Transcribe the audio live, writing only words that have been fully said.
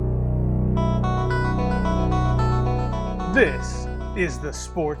This is the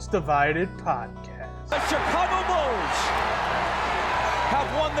Sports Divided Podcast. The Chicago Bulls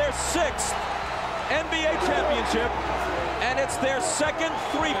have won their 6th NBA championship, and it's their second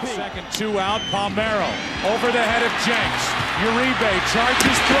three-peat. Second, 2 out, Palmero over the head of Jenks. Uribe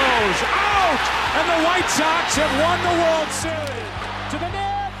charges, throws, out! And the White Sox have won the World Series. To the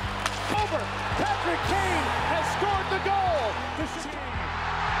net, over. Patrick Kane has scored the goal.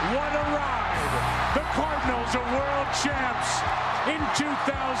 What a ride! The Cardinals are world champs in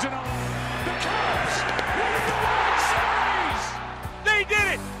 2011. The Cubs win the World Series! They did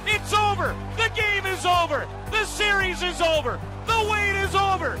it! It's over! The game is over! The series is over! The wait is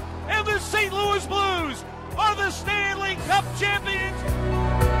over! And the St. Louis Blues are the Stanley Cup champions!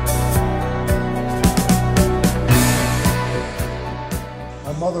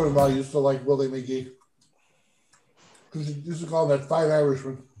 My mother-in-law used to like Willie McGee because she used to call him that 5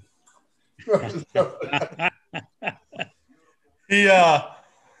 Irishman.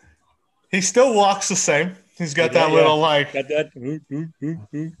 He still walks the same. He's got that little like. Got that.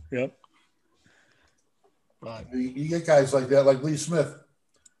 Yep. But you get guys like that, like Lee Smith.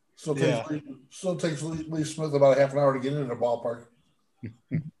 Still takes Lee Smith about a half an hour to get into the ballpark.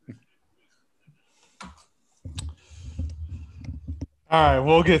 All right,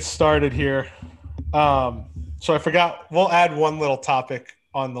 we'll get started here. So I forgot. We'll add one little topic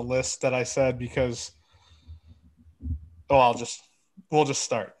on the list that I said because. We'll just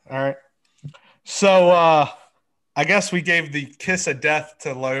start. All right. So I guess we gave the kiss of death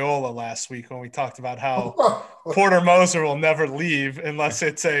to Loyola last week when we talked about how Porter Moser will never leave unless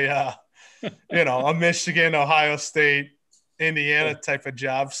it's a Michigan, Ohio State, Indiana type of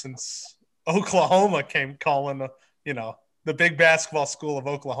job, since Oklahoma came calling the big basketball school of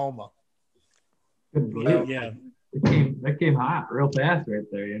Oklahoma. Yeah. That came hot real fast right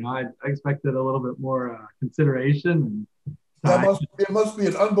there. I expected a little bit more consideration. It must be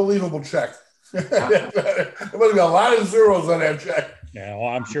an unbelievable check. There must be a lot of zeros on that check. Yeah, well,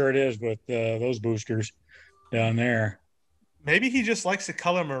 I'm sure it is with those boosters down there. Maybe he just likes the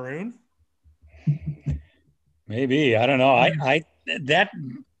color maroon. Maybe, I don't know. I that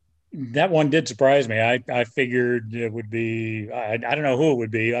one did surprise me. I figured it would be. I don't know who it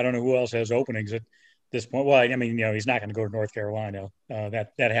would be. I don't know who else has openings at this point. Well, I mean, he's not going to go to North Carolina.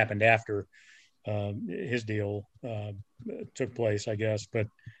 That happened after his deal took place, I guess, but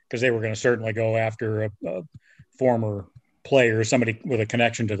because they were going to certainly go after a former player, somebody with a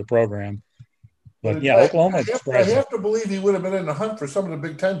connection to the program. But yeah, Oklahoma. I have to believe he would have been in the hunt for some of the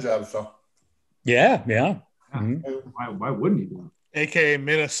Big Ten jobs, though. Yeah. Mm-hmm. Why wouldn't he do it? AKA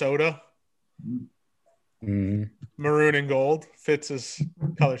Minnesota. Mm-hmm. Maroon and gold fits his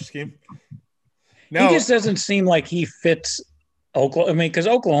color scheme. No, he just doesn't seem like he fits Oklahoma. I mean, because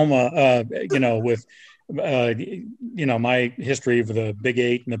Oklahoma, with my history of the Big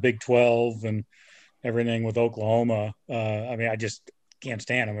 8 and the Big 12 and everything with Oklahoma, I just can't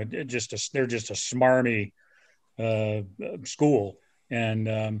stand them. They're just a smarmy school,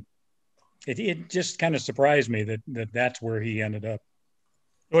 and it just kind of surprised me that's where he ended up.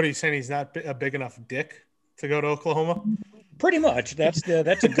 What are you saying? He's not a big enough dick to go to Oklahoma? Pretty much. That's a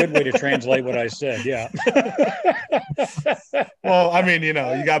good way to translate what I said. Yeah. Well, I mean, you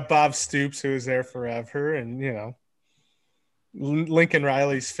got Bob Stoops, who was there forever, and Lincoln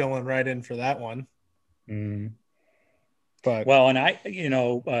Riley's filling right in for that one. Mm. But well, and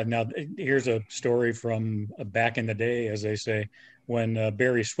now here's a story from back in the day, as they say, when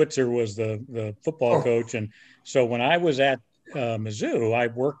Barry Switzer was the football coach, and so when I was at Mizzou, I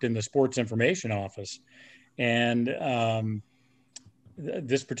worked in the sports information office, and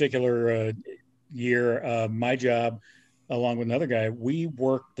this particular year, my job, along with another guy, we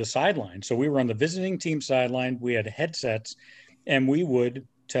worked the sideline. So we were on the visiting team sideline. We had headsets, and we would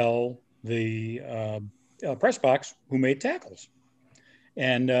tell the press box who made tackles.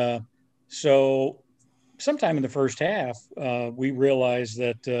 And so sometime in the first half, we realized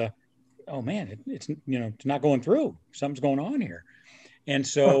that, oh man, it's not going through. Something's going on here. And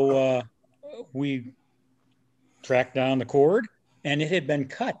so we tracked down the cord, and it had been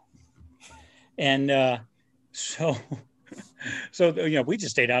cut. And so we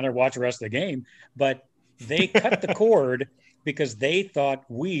just stayed down there, watch the rest of the game. But they cut the cord because they thought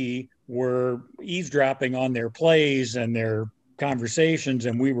we were eavesdropping on their plays and their conversations,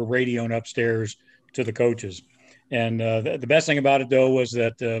 and we were radioing upstairs to the coaches. And the best thing about it, though, was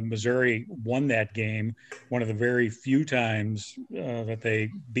that Missouri won that game, one of the very few times that they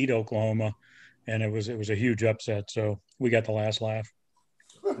beat Oklahoma, and it was a huge upset. So we got the last laugh.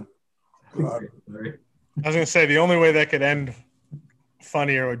 I was going to say the only way that could end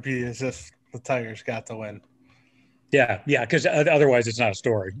funnier would be as if the Tigers got to win. Yeah, because otherwise it's not a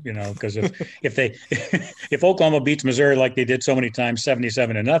story, because if they if Oklahoma beats Missouri like they did so many times,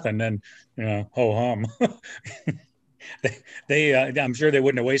 77-0, then ho hum. I'm sure they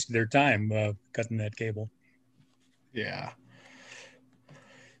wouldn't have wasted their time cutting that cable. Yeah.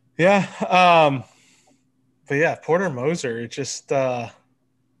 But yeah, Porter Moser, it just I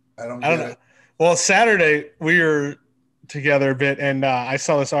don't know. it. Well, Saturday we were together a bit, and I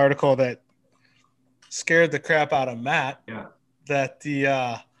saw this article that scared the crap out of Matt. Yeah. That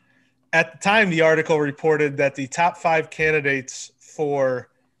at the time the article reported that the top 5 candidates for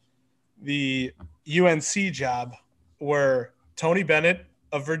the UNC job were Tony Bennett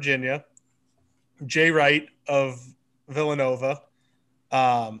of Virginia, Jay Wright of Villanova,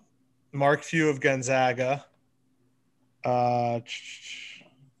 Mark Few of Gonzaga. There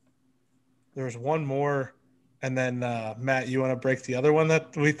was one more, and then Matt, you want to break the other one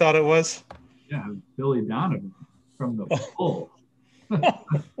that we thought it was? Yeah, Billy Donovan from the Bulls. we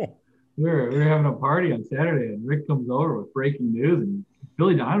were having a party on Saturday, and Rick comes over with breaking news, and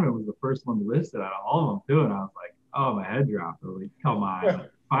Billy Donovan was the first one listed out of all of them too. And I was like, oh, my head dropped. I was like, come on,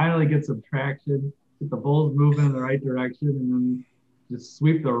 finally get some traction, get the Bulls moving in the right direction, and then just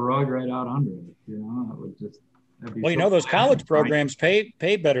sweep the rug right out under it. It would just. Well, those college programs pay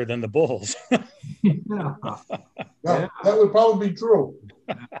better than the Bulls. Yeah, that would probably be true.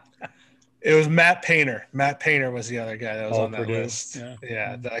 It was Matt Painter. Matt Painter was the other guy that was on that Purdue. list.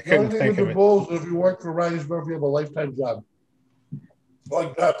 Yeah, I The couldn't only thing think with of the it. Bulls, if you work for Ryan Murphy, you have a lifetime job.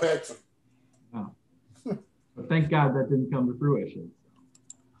 Like Pat Paxson. But thank God that didn't come to fruition.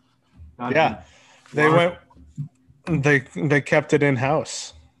 Yeah, they kept it in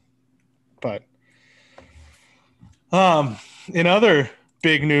house. But in other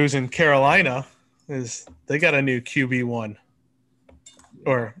big news in Carolina is they got a new QB1,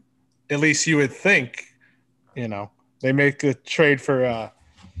 or at least you would think. They make a trade for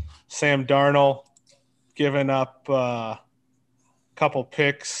Sam Darnold, giving up a couple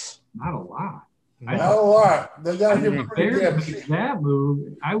picks. Not a lot. Not a lot. They got to give him that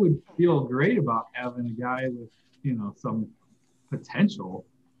move. I would feel great about having a guy with some potential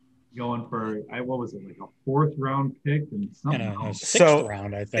going for what was it, like a 4th round pick and something a 6th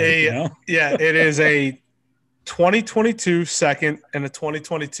round, I think. Yeah, it is a 2022 second and a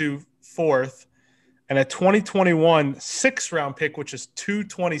 2022 4th and a 2021 6th round pick, which is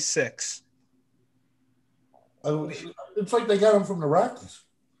 226. It's like they got him from the Rockies.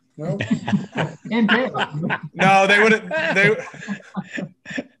 No, they wouldn't.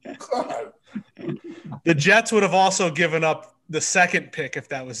 The Jets would have also given up the 2nd pick if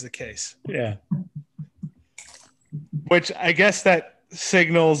that was the case. Yeah. Which I guess that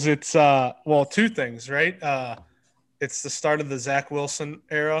signals it's 2 things, right? It's the start of the Zach Wilson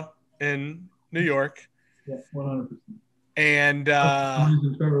era in New York. Yeah, 100%. And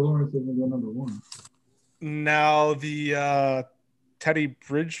Trevor Lawrence isn't the number 1. Now the Teddy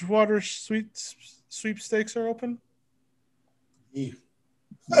Bridgewater sweepstakes are open. Yeah.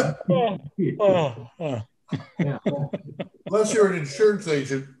 Yeah. Unless you're an insurance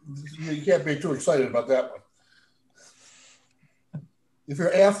agent, you can't be too excited about that one. If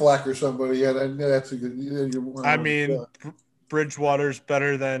you're Aflac or somebody, that's a good. I mean, Bridgewater's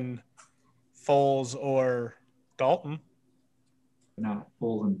better than Foles or Dalton. Not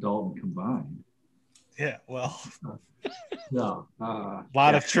Foles and Dalton combined. Yeah, well. No. A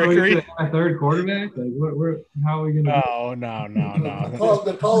lot of trickery. My 3rd quarterback? Like, how are we going to? No.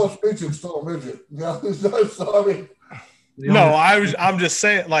 The tallest midget's still a midget. I'm just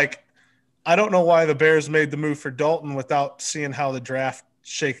saying, like, I don't know why the Bears made the move for Dalton without seeing how the draft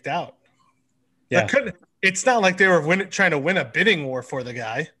shaked out. Yeah. It's not like they were trying to win a bidding war for the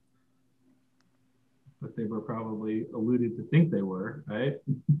guy. But they were probably alluded to think they were, right?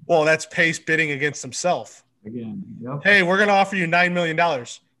 Well, that's Pace bidding against himself. Again, yep. Hey, we're going to offer you $9 million.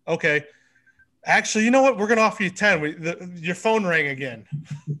 Okay. Actually, you know what? We're going to offer you 10. Your phone rang again.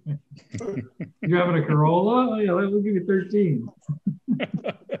 You're having a Corolla? Oh, yeah, we'll give you 13.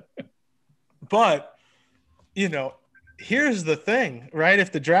 But, here's the thing, right?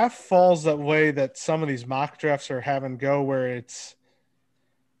 If the draft falls that way that some of these mock drafts are having go, where it's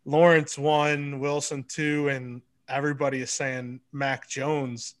Lawrence 1, Wilson 2, and everybody is saying Mac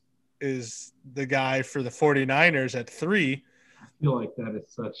Jones is the guy for the 49ers at 3. I feel like that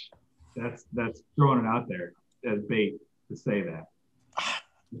is that's throwing it out there as bait to say that.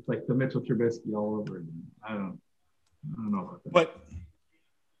 It's like the Mitchell Trubisky all over again. I don't know about that.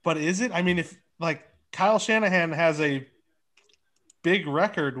 But is it? I mean, if like Kyle Shanahan has a big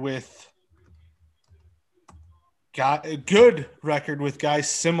record with a good record with guys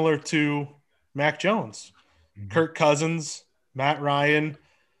similar to Mac Jones. Kirk Cousins, Matt Ryan,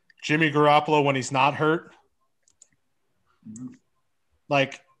 Jimmy Garoppolo when he's not hurt.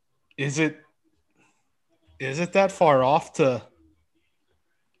 Like, is it that far off to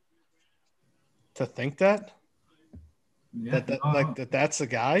think that? Yeah, That's the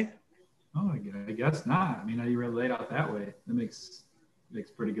guy? Oh, I guess not. I mean, you were laid out that way. That makes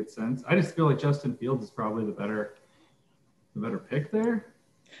pretty good sense. I just feel like Justin Fields is probably the better pick there.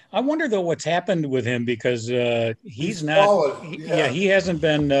 I wonder though what's happened with him because he's not. solid. He hasn't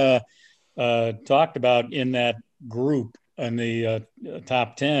been talked about in that group in the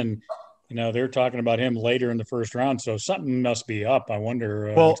top 10. You know, they're talking about him later in the first round, so something must be up. I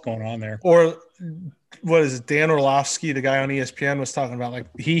wonder what's going on there. Or what is it? Dan Orlovsky, the guy on ESPN, was talking about, like,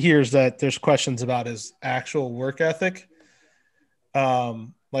 he hears that there's questions about his actual work ethic.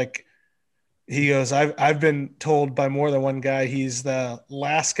 Like, he goes, I've been told by more than one guy he's the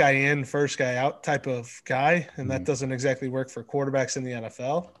last guy in, first guy out type of guy, and that doesn't exactly work for quarterbacks in the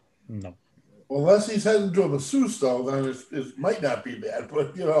NFL. No. Well, unless he's heading to a masseuse, though, then it might not be bad.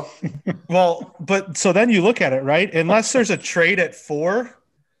 But, you know. Well, but so then you look at it, right? Unless there's a trade at 4,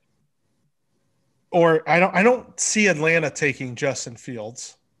 or I don't see Atlanta taking Justin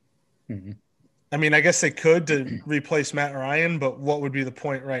Fields. Mm-hmm. I mean, I guess they could to replace Matt Ryan, but what would be the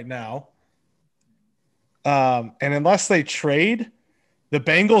point right now? And unless they trade, the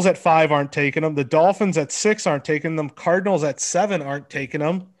Bengals at 5 aren't taking them. The Dolphins at 6 aren't taking them. Cardinals at 7 aren't taking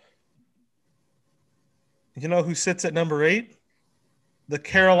them. You know who sits at number 8? The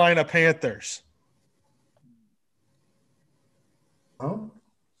Carolina Panthers. Oh.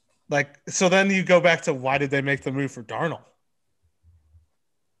 Like, so then you go back to why did they make the move for Darnold?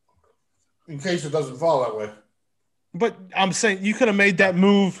 In case it doesn't fall that way. But I'm saying you could have made that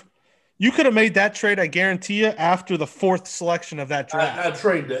move. You could have made that trade, I guarantee you, after the 4th selection of that draft. On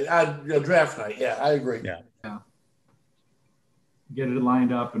trade day, on draft night. Yeah, I agree. Yeah. Get it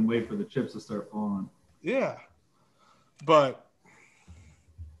lined up and wait for the chips to start falling. Yeah. But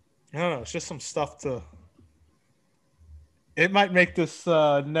I don't know. It's just some stuff to – it might make this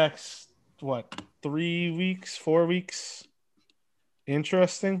next, 3 weeks, 4 weeks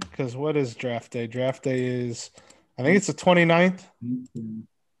interesting? Because what is draft day? Draft day is – I think it's the 29th.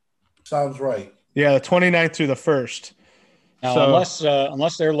 Sounds right. Yeah, the 29th through the 1st. Now,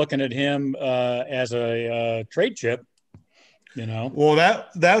 unless they're looking at him as a trade chip, you know. Well,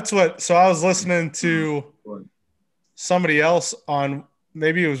 that's what – so I was listening to somebody else on –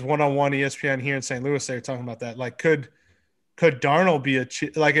 maybe it was one-on-one ESPN here in St. Louis. They were talking about that. Like, could Darnold be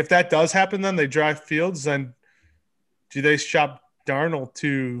like, if that does happen, then they draft Fields, then do they shop Darnold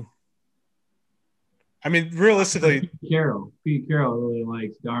to – I mean, realistically – Pete Carroll really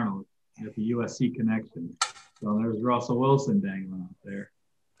likes Darnold at the USC connection. So there's Russell Wilson dangling out there.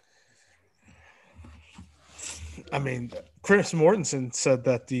 I mean, Chris Mortensen said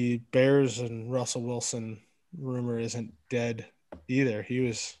that the Bears and Russell Wilson rumor isn't dead either. He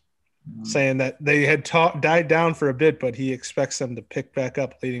was saying that they had died down for a bit, but he expects them to pick back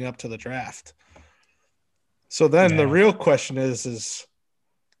up leading up to the draft. So then the real question is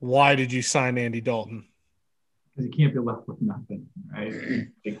why did you sign Andy Dalton? Because you can't be left with nothing, right?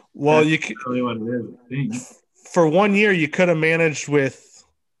 Well, that's really what it is, I think. For 1 year, you could have managed with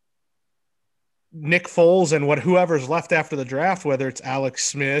Nick Foles and whoever's left after the draft, whether it's Alex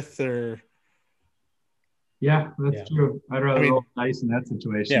Smith or. Yeah, that's true. I'd rather roll dice in that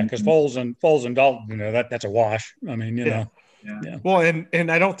situation. Yeah, because Foles and Dalton, you know, that's a wash. I mean, you know. Yeah. Well,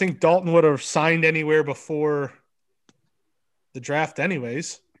 and I don't think Dalton would have signed anywhere before the draft,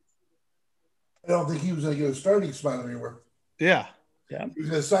 anyways. I don't think he was going to get a starting spot anywhere. Yeah. He was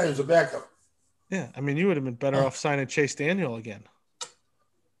going to sign as a backup. Yeah, I mean, you would have been better off signing Chase Daniel again.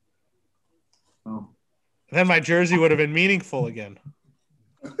 Oh. Then my jersey would have been meaningful again.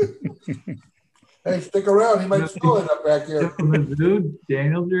 Hey, stick around. He might still end up back here. Dude,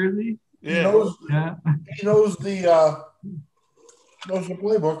 Daniel jersey? Yeah. He knows the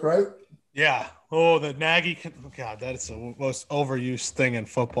playbook, right? Yeah. Oh, the Nagy. God, that's the most overused thing in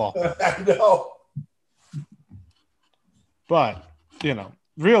football. I know. But, you know,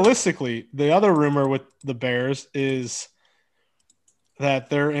 realistically, the other rumor with the Bears is that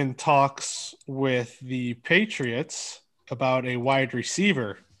they're in talks with the Patriots about a wide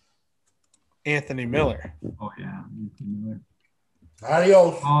receiver, Anthony Miller. Oh, yeah. Anthony Miller.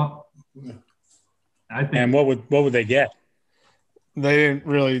 Adios. I think. And what would they get? They didn't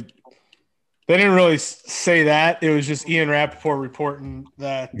really say that. It was just Ian Rappaport reporting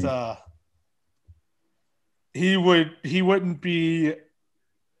that he wouldn't be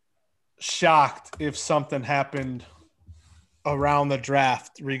shocked if something happened around the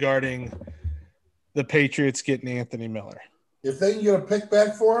draft regarding the Patriots getting Anthony Miller. If they can get a pick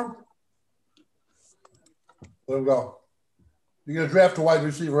back for him, let him go. You're going to draft a wide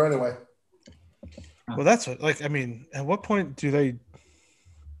receiver anyway. Well, that's what, like, I mean, at what point do they –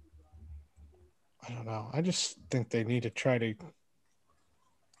 I don't know. I just think they need to try to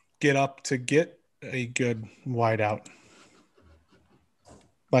get up to get a good wideout.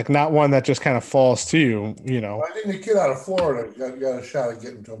 Like, not one that just kind of falls to you, you know. I think the kid out of Florida got a shot at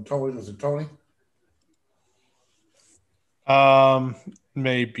getting to him. Tony, was it Tony?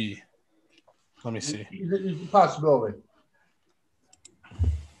 Maybe. Let me see. It's a possibility.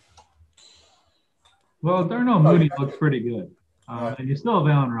 Well, Darnell Mooney looks pretty good. And you still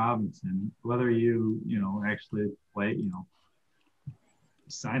have Allen Robinson, whether you actually play,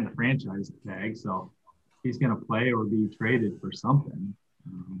 sign the franchise tag. So he's going to play or be traded for something.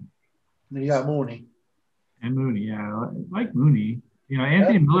 Then you got Mooney. And Mooney, yeah. I like Mooney.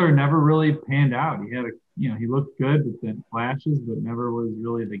 Anthony Miller never really panned out. He had he looked good with the flashes, but never was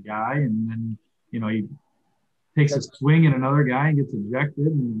really the guy. And then, he takes a swing at another guy and gets ejected.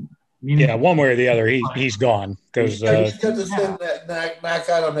 And one way or the other, he's gone. Because he's got this thing that knock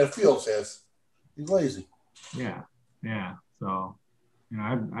out on that field says. He's lazy. Yeah. So,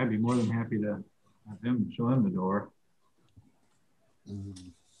 I'd be more than happy to have him show him the door.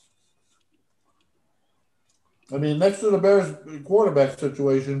 I mean, next to the Bears quarterback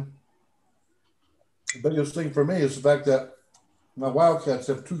situation, the biggest thing for me is the fact that my Wildcats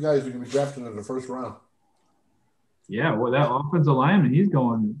have two guys who are going to be drafted in the first round. Yeah, well, that offensive lineman, he's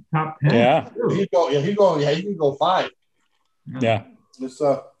going top 10. Yeah. He can go 5. Yeah. It's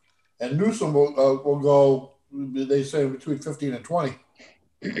and Newsom will go. They say between 15 and 20.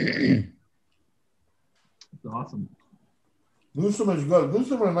 That's awesome. Newsom is good.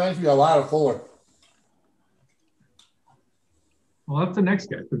 Newsom reminds me a lot of Fuller. Well, that's the next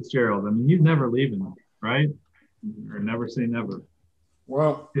guy, Fitzgerald. I mean, he's never leaving, right? Or never say never.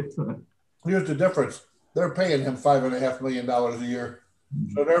 Well, here's the difference. They're paying him $5.5 million a year.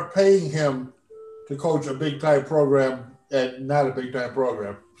 So they're paying him to coach a big-time program and not a big-time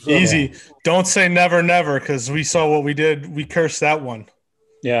program. So, easy. Don't say never, never, because we saw what we did. We cursed that one.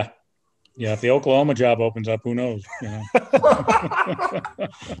 Yeah. Yeah, if the Oklahoma job opens up, who knows?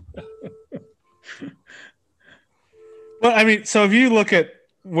 Well, I mean, so if you look at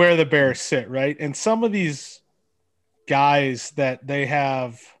where the Bears sit, right, and some of these guys that they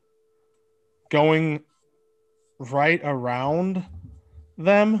have going right around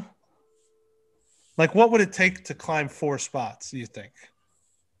them, like what would it take to climb 4 spots, do you think?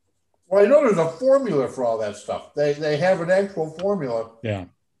 Well, I know there's a formula for all that stuff. They have an actual formula. Yeah.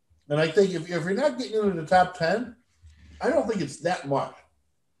 And I think if you're not getting into the top 10, I don't think it's that much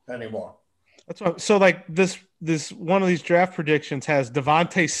anymore. That's what. So like this one of these draft predictions has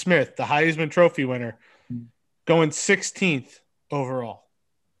Devontae Smith, the Heisman Trophy winner, going 16th overall.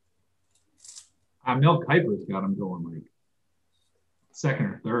 Mel Kiper's got him going like 2nd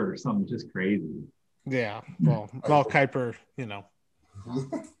or 3rd or something, just crazy. Yeah. Well, Mel Kiper,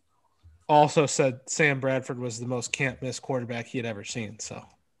 also said Sam Bradford was the most can't miss quarterback he had ever seen. So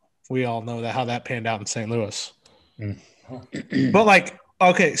we all know how that panned out in St. Louis. But like,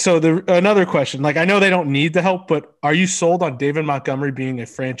 okay, so another question. Like, I know they don't need the help, but are you sold on David Montgomery being a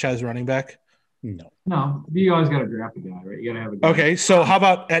franchise running back? No, you always got to draft a guy, right? You got to have a guy. Okay, so how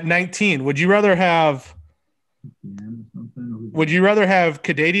about at 19? Would you rather have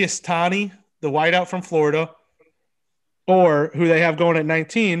Kadarius Toney, the wideout from Florida, or who they have going at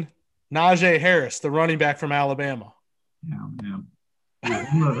 19, Najee Harris, the running back from Alabama? Yeah.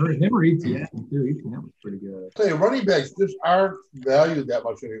 Him or ETN, too. ETN was pretty good. Say, running backs just aren't valued that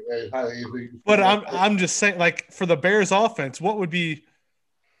much anyway. But I'm just saying, like, for the Bears offense, what would be –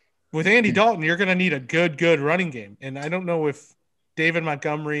 with Andy Dalton, you're going to need a good running game. And I don't know if David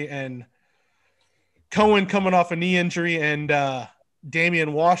Montgomery and Cohen coming off a knee injury and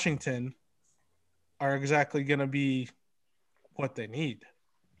Damian Washington are exactly going to be what they need.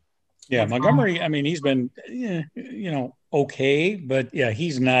 Yeah, Montgomery, I mean, he's been, okay, but, yeah,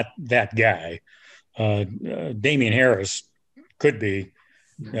 he's not that guy. Damian Harris could be.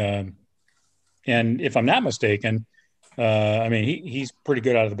 And if I'm not mistaken, I mean, he's pretty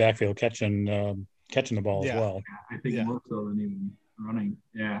good out of the backfield catching the ball as well. I think more so than even running.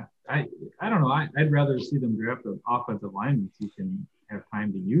 Yeah. I don't know. I'd rather see them draft an offensive lineman so you can have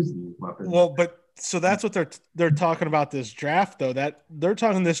time to use these weapons. Well, but so that's what they're talking about this draft, though. That they're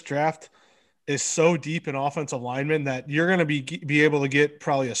talking this draft is so deep in offensive linemen that you're going to be able to get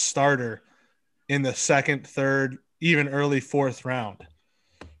probably a starter in the 2nd, 3rd, even early 4th round.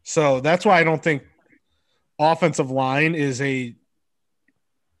 So that's why I don't think offensive line is the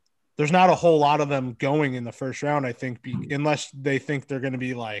there's not a whole lot of them going in the first round, I think, unless they think they're going to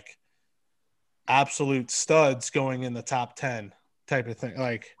be like absolute studs going in the top 10 type of thing.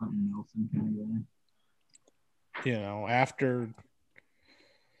 Like, you know, after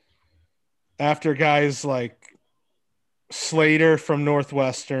guys like Slater from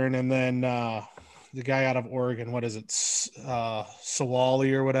Northwestern, and then the guy out of Oregon, what is it,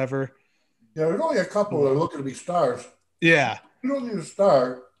 Sawali or whatever. Yeah, there's only a couple that are looking to be stars. Yeah, you don't need a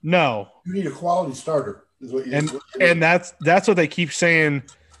star. No, you need a quality starter. Is what you and that's what they keep saying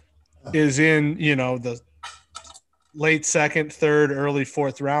is in, you know, the late second, third, early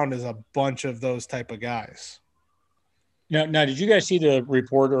fourth round is a bunch of those type of guys. Now, did you guys see the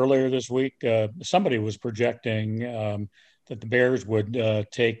report earlier this week? Somebody was projecting that the Bears would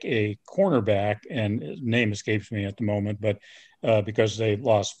take a cornerback, and his name escapes me at the moment, but because they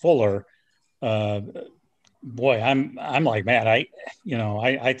lost Fuller, boy, I'm like, man, I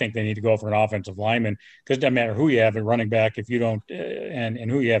think they need to go for an offensive lineman, because it doesn't matter who you have at running back if you don't,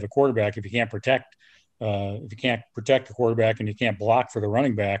 and who you have at quarterback if you can't protect the quarterback and you can't block for the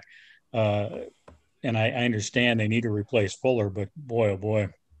running back. And I understand they need to replace Fuller, but boy, oh boy,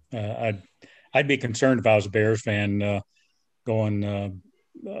 I'd be concerned if I was a Bears fan going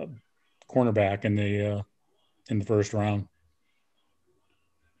cornerback in the first round.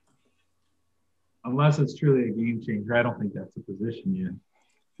 Unless it's truly a game changer, I don't think that's a position yet.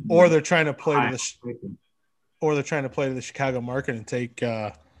 Or they're trying to play to the Chicago market and take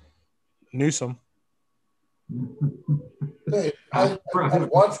Newsome. Hey, I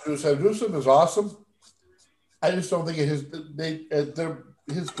watched Newsome. Newsome is awesome. I just don't think at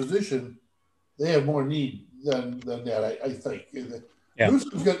his position they have more need than that. I think. Yeah.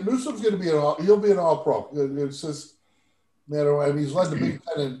 Newsome's going to be he'll be an all-pro. It's just matter. I mean, he's led the Big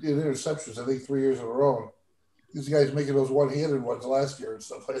Ten in interceptions, I think, 3 years in a row. These guys making those one-handed ones last year and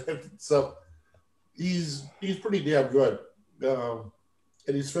stuff like that. So he's pretty damn good, and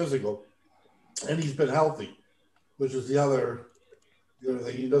he's physical, and he's been healthy, which is the other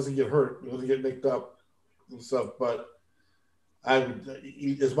thing. He doesn't get hurt. He doesn't get nicked up and stuff. But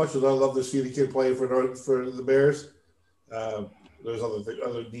as much as I love to see the kid play for the Bears, there's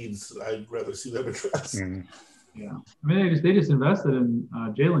other needs I'd rather see them address. Mm-hmm. Yeah, I mean they just invested in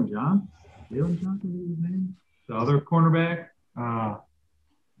Jalen Johnson. Jalen Johnson is his name. The other cornerback.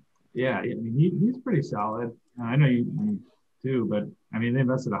 Yeah, I mean he's pretty solid. I know you too, but I mean they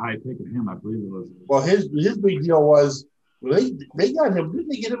invested a high pick in him. I believe it was. Well, his big deal was they got him. Didn't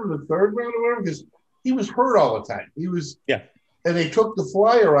they get him in the third round or whatever? Because he was hurt all the time. He was and they took the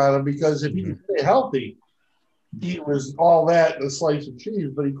flyer on him because if he could stay healthy, he was all that and a slice of cheese,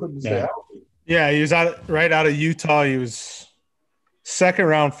 but he couldn't stay healthy. Yeah, he was right out of Utah. He was second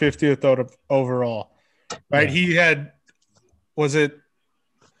round, 50th overall. Right, he had was it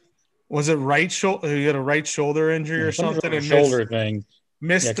right shoulder? He had a right shoulder injury or something, and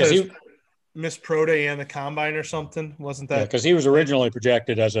missed pro day and the combine or something. Wasn't that? Because he was originally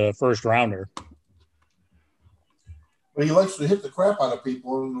projected as a first rounder. But he likes to hit the crap out of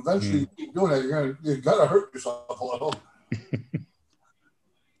people, and eventually you keep doing that, you're gonna hurt yourself a little.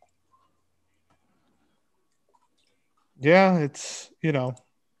 Yeah, it's,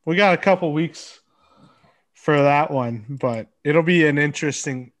 we got a couple weeks for that one, but it'll be an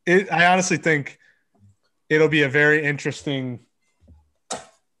interesting – I honestly think it'll be a very interesting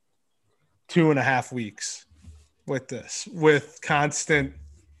 2.5 weeks with this, with constant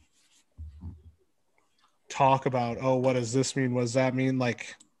talk about, oh, what does this mean? What does that mean?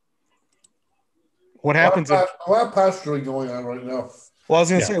 Like, what happens if – a lot of posturing going on right now. Well, I was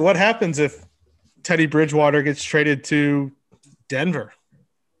going to say, what happens if Teddy Bridgewater gets traded to Denver?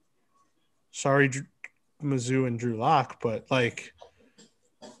 Sorry, Mizzou and Drew Lock, but like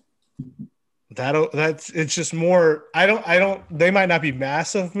that's it's just more. I don't. They might not be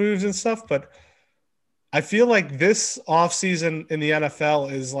massive moves and stuff, but I feel like this offseason in the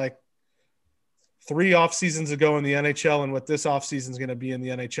NFL is like 3 off seasons ago in the NHL, and what this offseason is going to be in the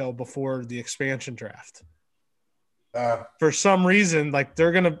NHL before the expansion draft. For some reason, like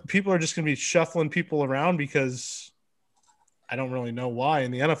people are just going to be shuffling people around because I don't really know why.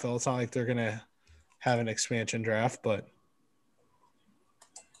 In the NFL, it's not like they're going to have an expansion draft, but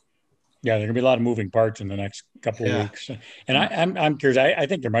yeah, there are going to be a lot of moving parts in the next couple of weeks. And I'm curious. I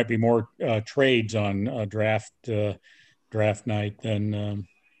think there might be more trades on draft night than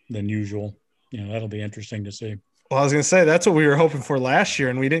usual. That'll be interesting to see. Well, I was going to say that's what we were hoping for last year,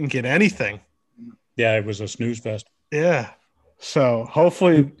 and we didn't get anything. Yeah, it was a snooze fest. Yeah. So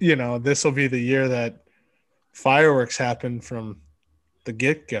hopefully, this will be the year that fireworks happen from the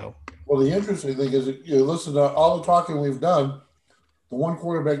get-go. Well, the interesting thing is, you listen to all the talking we've done, the one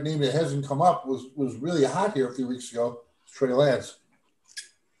quarterback name that hasn't come up was really hot here a few weeks ago. Trey Lance.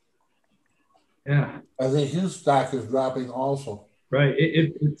 Yeah. I think his stock is dropping also. Right.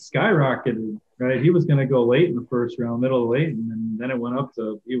 It skyrocketed, right? He was going to go late in the first round, middle of late, and then it went up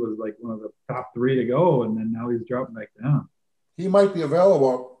to, he was like one of the top 3 to go, and then now he's dropping back down. He might be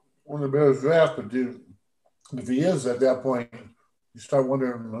available when the Bears draft, but if he is at that point, you start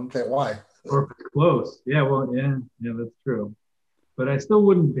wondering, okay, why? Or if it's close. Yeah, well, yeah, that's true. But I still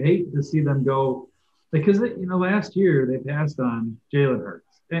wouldn't hate to see them go, because, last year they passed on Jalen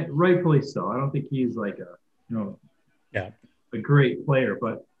Hurts, and rightfully so. I don't think he's like a great player,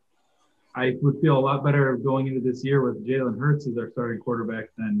 but I would feel a lot better going into this year with Jalen Hurts as their starting quarterback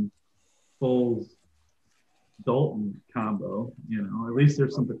than Foles Dalton combo. At least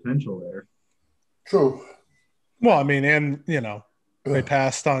there's some potential there. True. Well, I mean, and they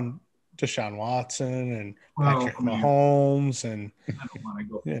passed on Deshaun Watson and Patrick Mahomes, and I don't want to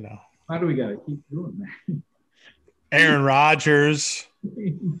go. Why do we got to keep doing that? Aaron Rodgers.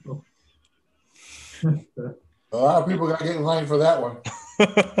 A lot of people got to get in line for that one.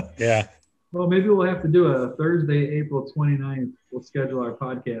 Yeah. Well, maybe we'll have to do a Thursday, April 29th. We'll schedule our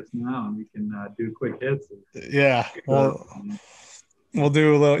podcast now, and we can do quick hits. Yeah. Well, we'll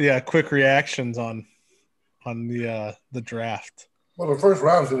do a little, quick reactions on the draft. Well, the first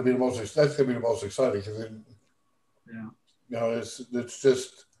round is going to be the most. That's going to be the most exciting because it's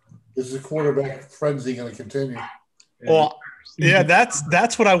just is the quarterback frenzy going to continue? Well, yeah,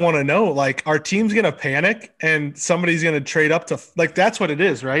 that's what I want to know. Like, our team's going to panic and somebody's going to trade up to – that's what it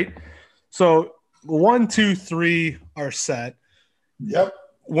is, right? So 1, 2, 3 are set. Yep.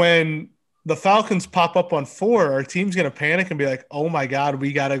 When the Falcons pop up on 4, our team's going to panic and be like, oh, my God,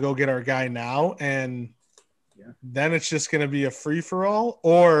 we got to go get our guy now. And then it's just going to be a free-for-all.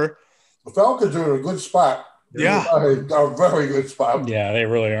 Or the Falcons are in a good spot. Yeah. They're a very good spot. Yeah, they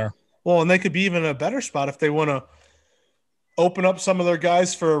really are. Well, and they could be even a better spot if they want to open up some of their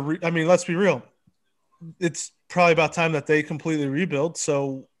guys for let's be real. It's probably about time that they completely rebuild.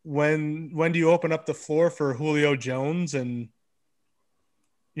 So when do you open up the floor for Julio Jones and,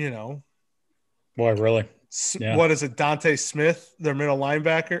 Boy, really? Yeah. What is it, Dante Smith, their middle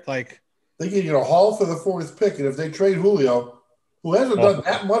linebacker? Like, they can get a haul for the 4th pick, and if they trade Julio, who hasn't done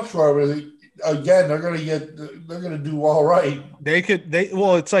that much for them, again, they're going to do all right.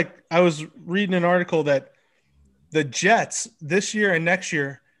 It's like I was reading an article that the Jets this year and next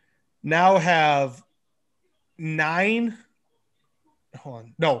year now have 12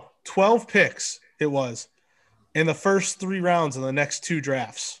 picks it was in the first 3 rounds of the next 2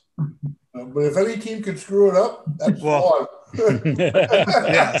 drafts. But if any team can screw it up, that's flawed.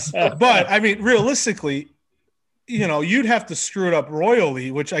 Yes. But, realistically, you'd have to screw it up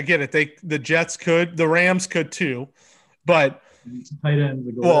royally, which I get it. The Jets could, the Rams could too. But tight ends.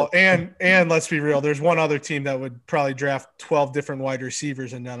 Well, and let's be real. There's one other team that would probably draft 12 different wide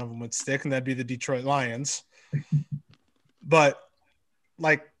receivers and none of them would stick, and that'd be the Detroit Lions. But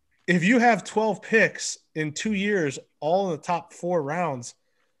if you have 12 picks in 2 years, all in the top 4 rounds,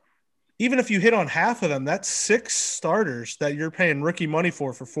 even if you hit on half of them, that's 6 starters that you're paying rookie money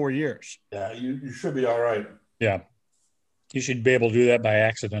for 4 years. Yeah, you should be all right. Yeah. You should be able to do that by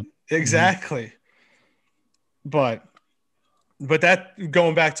accident. Exactly. But that,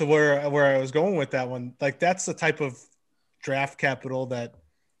 going back to where I was going with that one, that's the type of draft capital that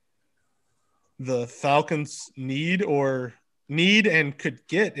the Falcons need and could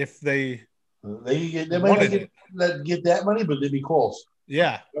get if they might not get that money, but they'd be close.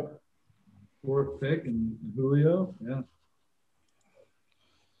 Yeah. 4th pick and Julio. Yeah.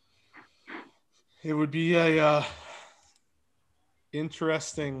 It would be a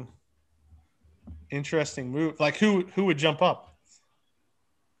interesting move. Like, who would jump up?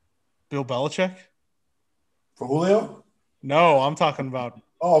 Bill Belichick? For Julio? No, I'm talking about.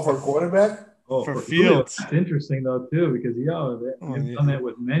 Oh, for quarterback? Oh, for Fields. That's interesting though too, because they've done that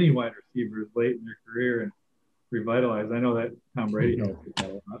with many wide receivers late in their career and revitalized. I know that Tom Brady helped with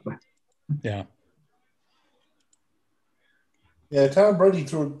that a lot, but yeah. Yeah, Tom Brady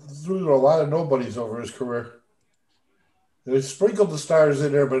threw a lot of nobodies over his career. They sprinkled the stars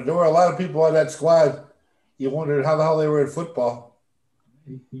in there, but there were a lot of people on that squad. You wondered how the hell they were in football.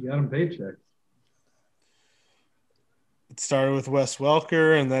 He got them paychecks. It started with Wes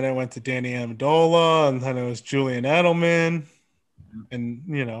Welker, and then it went to Danny Amendola, and then it was Julian Edelman. And,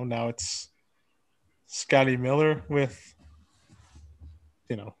 now it's Scotty Miller with,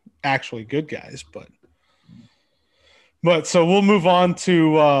 actually good guys. But so we'll move on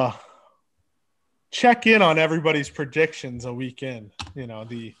to check in on everybody's predictions a week in,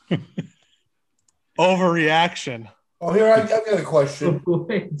 the overreaction Oh, here I've got a question.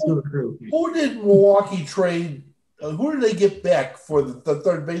 Way too early. Who did Milwaukee trade? Who did they get back for the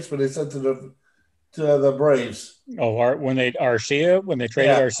third baseman they sent to the Braves? Oh, when they traded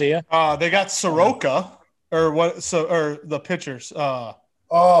Arcia? They got Soroka or what? So or the pitchers. Oh,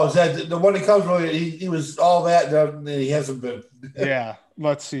 is that the one that comes from? He was all that, and he hasn't been. Yeah,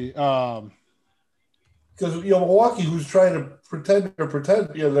 let's see. Because Milwaukee, who's trying to pretend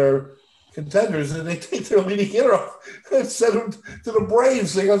they're contenders, and they take their leading hitter off and send him to the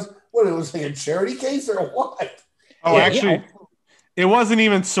Braves. He goes, "What? It was like a charity case or what?" Oh, actually, it wasn't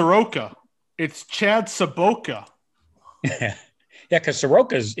even Soroka. It's Chad Saboka. Yeah, because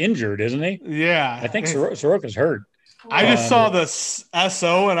Soroka's injured, isn't he? Yeah, I think Soroka's hurt. I just saw the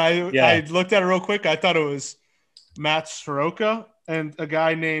SO and I looked at it real quick. I thought it was Matt Soroka and a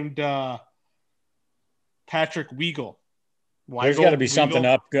guy named Patrick Weigel. There's got to be something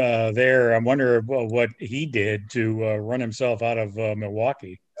up there. I wonder what he did to run himself out of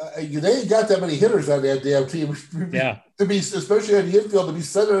Milwaukee. They ain't got that many hitters on that damn team. Yeah, to be especially on the infield to be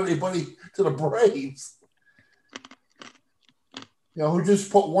sending anybody to the Braves. Who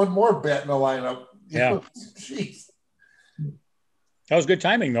just put one more bat in the lineup. Jeez. That was good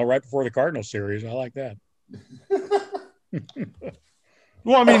timing, though, right before the Cardinals series. I like that.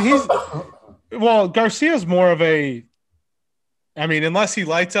 Well, I mean, Garcia's more of unless he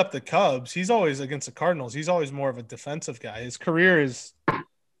lights up the Cubs, he's always against the Cardinals. He's always more of a defensive guy. His career is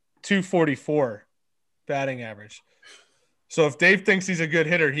 244 batting average. So if Dave thinks he's a good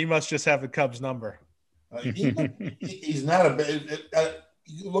hitter, he must just have the Cubs number. He's not a bad.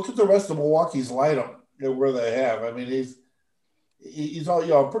 Look at the rest of Milwaukee's lineup where they have. I mean, he's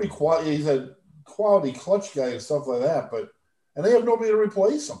all pretty quality. He's a quality clutch guy and stuff like that. And they have nobody to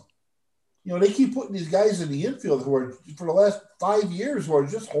replace him. They keep putting these guys in the infield who are for the last 5 years who are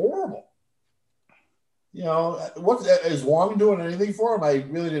just horrible. What is Wong doing anything for him? I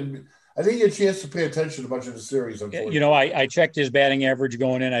really didn't. I didn't get a chance to pay attention to much of the series. Unfortunately, I checked his batting average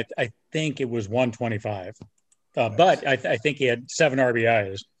going in. I think it was 125, but I think he had 7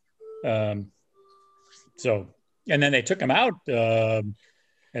 RBIs. So, and then they took him out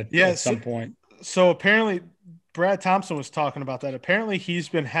at some point. So apparently, Brad Thompson was talking about that. Apparently, he's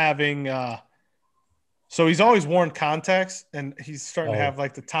been having. So he's always worn contacts, and he's starting to have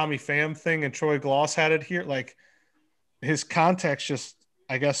like the Tommy Pham thing, and Troy Gloss had it here. Like his contacts just,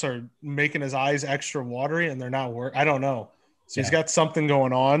 I guess, are making his eyes extra watery, and they're not working. I don't know. So he's got something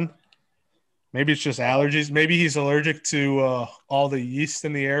going on. Maybe it's just allergies. Maybe he's allergic to all the yeast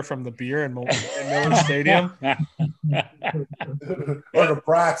in the air from the beer in Miller Stadium. Or the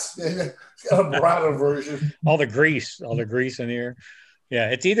brats. It's got a brat version. All the grease in the air.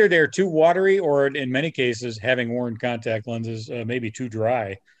 Yeah, it's either they're too watery or in many cases having worn contact lenses, maybe too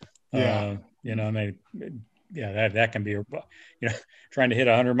dry. Yeah. That can be, trying to hit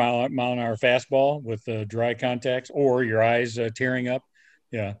a 100 mile an hour fastball with dry contacts or your eyes tearing up.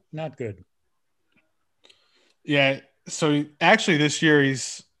 Yeah, not good. Yeah. So actually this year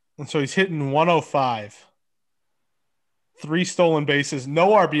he's hitting 105, 3 stolen bases, no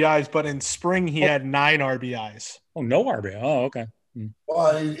RBIs, but in spring he had 9 RBIs. Oh, no RBI. Oh, okay.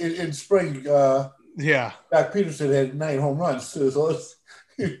 Well, in spring, Jack Peterson had 9 home runs too. So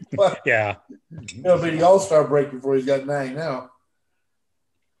yeah, it'll be the All-Star break before he's got 9 now.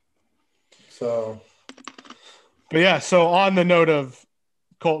 So, but yeah. So on the note of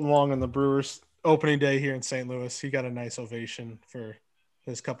Colton Wong and the Brewers opening day here in St. Louis, he got a nice ovation for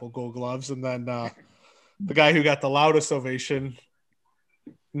his couple Gold Gloves, and then the guy who got the loudest ovation,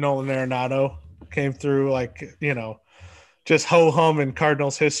 Nolan Arenado, came through just ho-hum in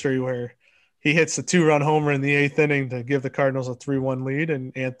Cardinals history where he hits a 2-run homer in the 8th inning to give the Cardinals a 3-1 lead,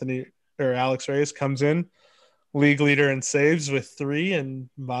 and Alex Reyes comes in, league leader in saves with 3, and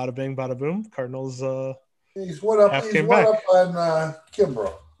bada bing, bada boom. Cardinals he's one up on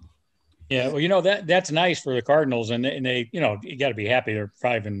Kimbrough. Yeah, well, that's nice for the Cardinals, and they you got to be happy they're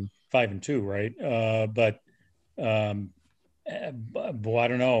 5-2, right? But boy, I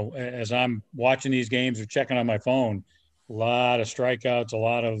don't know. As I'm watching these games or checking on my phone, a lot of strikeouts, a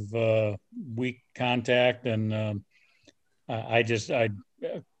lot of weak contact, and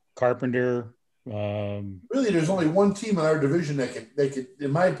Carpenter. Really, there's only one team in our division that could,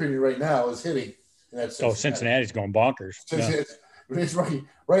 in my opinion, right now is hitting. And that's Cincinnati's going bonkers. It's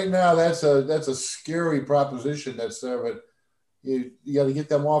right now. That's a scary proposition that's there, but you got to get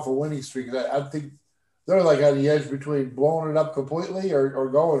them off a winning streak. I think they're like on the edge between blowing it up completely or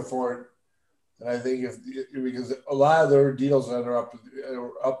going for it. And I think because a lot of their deals are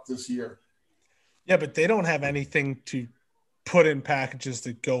up this year. Yeah, but they don't have anything to put in packages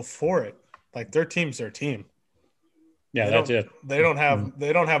to go for it. Like their team's their team. Yeah, that's it. They don't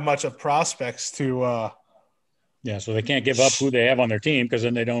have much of prospects to. So they can't give up who they have on their team because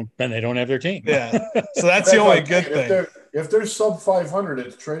then they don't have their team. Yeah, so that's the only good thing. If they're sub 500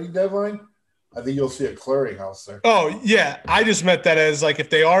 at the trading deadline, I think you'll see a clearinghouse there. Oh yeah, I just meant that as like if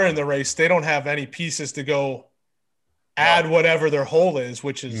they are in the race, they don't have any pieces to go add whatever their hole is,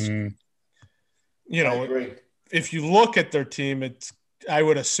 which is, if you look at their team, I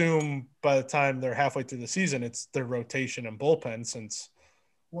would assume by the time they're halfway through the season, it's their rotation and bullpen since.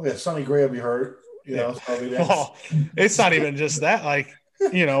 Well, yeah, Sonny Gray will be hurt. Well, it's not even just that. Like,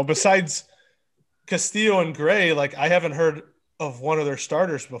 besides Castillo and Gray, like I haven't heard of one of their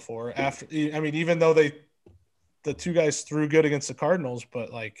starters before. Even though the two guys threw good against the Cardinals,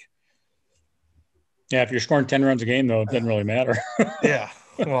 but like. Yeah, if you're scoring 10 runs a game, though, it doesn't really matter. Yeah,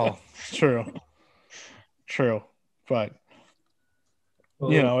 well, true. But,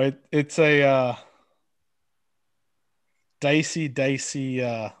 it's a dicey thing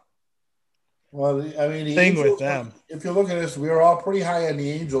Angels, with them. If you look at this, we were all pretty high on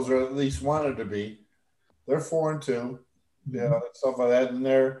the Angels, or at least wanted to be. They're 4-2, stuff like that. And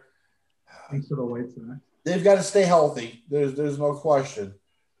thanks to the White Sox. They've got to stay healthy. There's no question.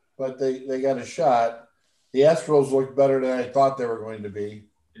 But they got a shot. The Astros looked better than I thought they were going to be.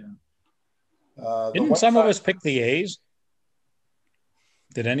 Yeah. Didn't some of us pick the A's?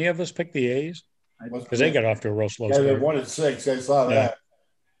 Did any of us pick the A's? Because they got off to a real slow start. Yeah, they won at 6. I saw that.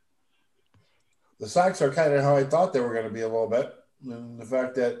 The Sox are kind of how I thought they were going to be a little bit. And the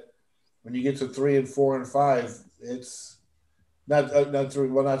fact that when you get to 3 and 4 and 5, it's not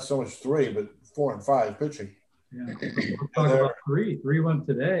so much 3, but 4 and 5 pitching. Yeah, let's talk about 3. 3 went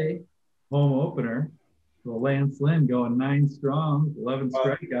today, home opener. So Lance Lynn going 9 strong, 11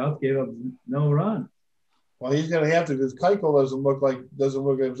 strikeouts, gave up no run. Well, he's going to have to because Keuchel doesn't look like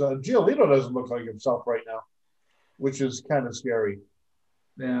himself. Giolito doesn't look like himself right now, which is kind of scary.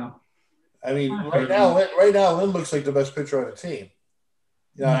 Yeah. I mean, right now, Lynn looks like the best pitcher on the team.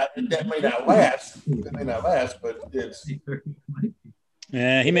 That may not last. It may not last, but it's.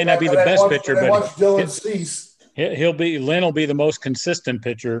 Yeah, he may not be the best pitcher, but watch Dylan Cease. Lynn will be the most consistent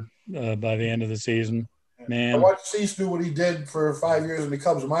pitcher by the end of the season. Man, I watched Cease do what he did for 5 years in the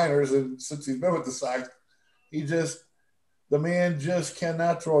Cubs minors, and since he's been with the Sox, the man just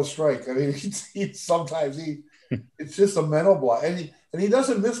cannot throw a strike. I mean, sometimes it's just a mental block, and he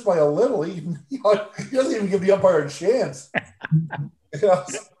doesn't miss by a little. He doesn't even give the umpire a chance.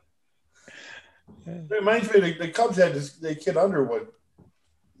 It reminds me of the Cubs had the kid Underwood.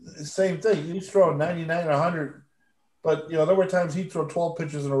 Same thing. He's throwing 99, 100, but there were times he'd throw 12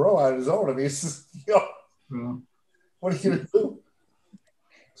 pitches in a row out of his own. I mean, it's just, what are you going to do?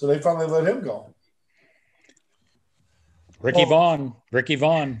 So they finally let him go. Ricky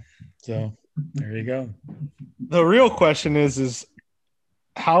Vaughn. So there you go. The real question is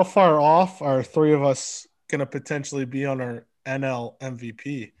how far off are 3 of us going to potentially be on our NL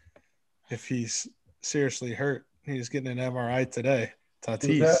MVP if he's seriously hurt? He's getting an MRI today.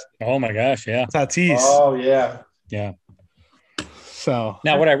 Tatis. Oh my gosh, yeah. Tatis. Oh yeah. Yeah. So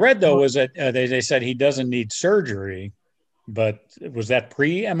now what I read though was that they said he doesn't need surgery, but was that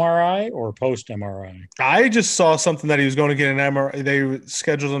pre-MRI or post-MRI? I just saw something that he was going to get an MRI. They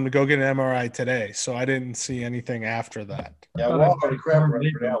scheduled him to go get an MRI today, so I didn't see anything after that. Yeah, well, I thought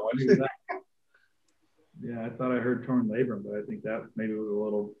I heard torn labrum, but I think that maybe was a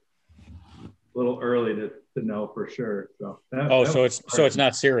little early to know for sure. So it's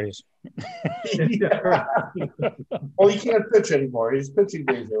not serious. Well, he can't pitch anymore. His pitching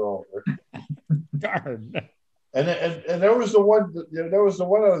days are over. Darn. And there was the one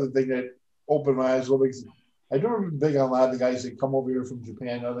other thing that opened my eyes a little bit. I don't remember big on a lot of the guys that come over here from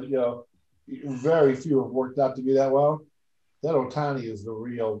Japan. Very few have worked out to be that well. That Ohtani is the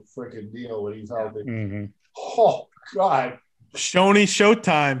real freaking deal when he's healthy. Mm-hmm. Oh God. Shoney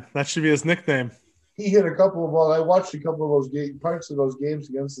Showtime. That should be his nickname. He hit a couple of balls. I watched a couple of those parts of those games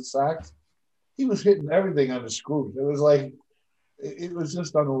against the Sox. He was hitting everything on the screws. It was like, it was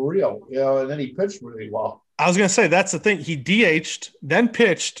just unreal, and then he pitched really well. I was going to say, that's the thing. He DH'd, then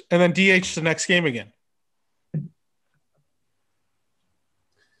pitched, and then DH'd the next game again.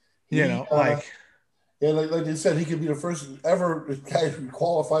 Like you said, he could be the first ever guy who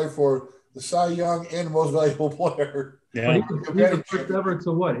qualified for the Cy Young and the most valuable player. Yeah. He's the first ever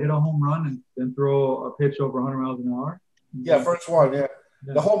to hit a home run and then throw a pitch over 100 miles an hour? Yeah, first one, yeah.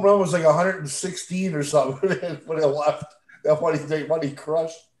 The home run was like 116 or something when it left. That one he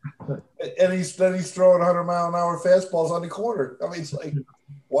crushed. And he's throwing 100-mile-an-hour fastballs on the corner. I mean, it's like,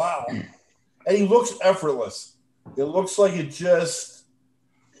 wow. And he looks effortless. It looks like it just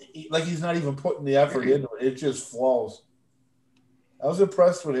like he's not even putting the effort into it. It just flows. I was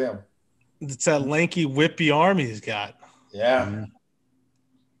impressed with him. It's that lanky, whippy arm he's got. Yeah.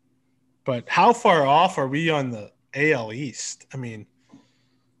 But how far off are we on the AL East? I mean,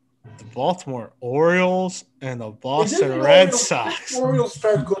 the Baltimore Orioles and the Boston Red Sox. Didn't the Orioles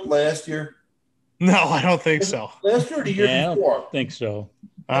start good last year? No, I don't think so. Last year or the year before? I don't think so.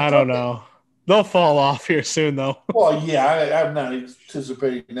 I don't know. They'll fall off here soon, though. Well, yeah, I'm not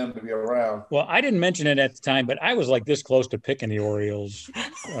anticipating them to be around. Well, I didn't mention it at the time, but I was like this close to picking the Orioles.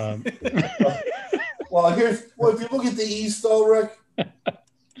 Well, if you look at the East, though, Rick,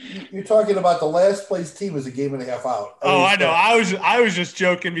 you're talking about the last place team is a game and a half out. I know. I was just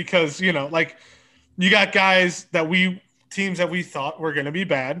joking because, you know, like you got guys teams that we thought were going to be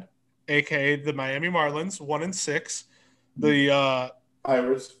bad, aka the Miami Marlins, 1-6,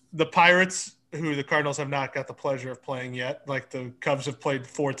 the Pirates, who the Cardinals have not got the pleasure of playing yet. Like the Cubs have played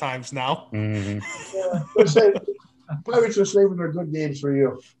 4 times now. Mm-hmm. Yeah, Pirates are saving their good games for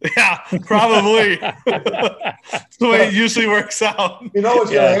you. Yeah, probably. That's the way it usually works out. You know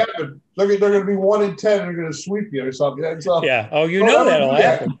what's going to happen? They're going to be 1-10 and they're going to sweep you or something. So, yeah. Oh, you know that'll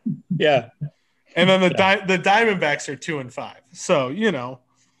happen. Yeah. And then the Diamondbacks are 2-5. So, you know.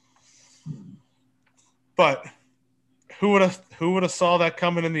 But who would have saw that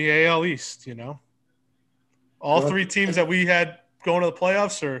coming in the AL East, you know? All 3 teams that we had going to the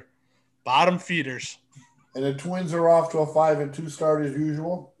playoffs are bottom feeders. And the Twins are off to a 5-2 start as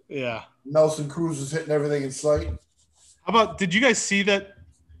usual. Yeah. Nelson Cruz is hitting everything in sight. How about, did you guys see that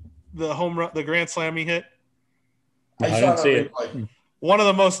the home run, the grand slam he hit? I didn't see it. One of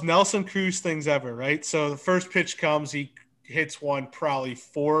the most Nelson Cruz things ever, right? So the first pitch comes, he hits one probably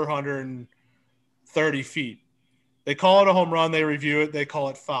 430 feet. They call it a home run. They review it. They call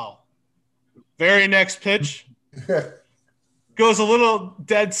it foul. Very next pitch goes a little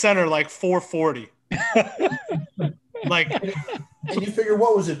dead center, like 440. Like, and you figure,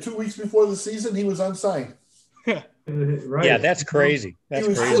 what was it, 2 weeks before the season? He was unsigned. Right. Yeah, that's crazy. That's he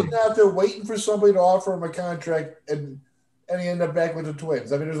was crazy. sitting out there waiting for somebody to offer him a contract, and he ended up back with the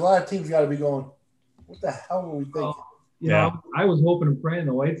Twins. I mean, there's a lot of teams got to be going, what the hell were we thinking? You know, I was hoping and praying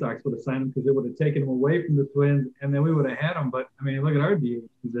the White Sox would have signed him because it would have taken him away from the Twins, and then we would have had him. But, I mean, look at our DH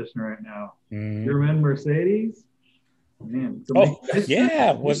position right now. German Mercedes. Man.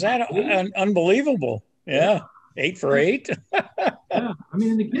 Was that unbelievable? Yeah. 8 for 8. Yeah. I mean,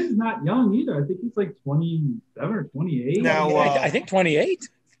 and the kid's not young either. I think he's like 27 or 28. Now, I think 28.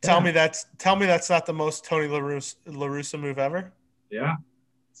 Tell me that's not the most Tony La Russa move ever. Yeah.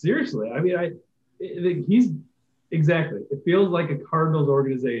 Seriously. I mean, he's exactly. It feels like a Cardinals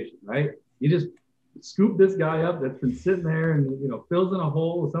organization, right? You just scoop this guy up that's been sitting there and, you know, fills in a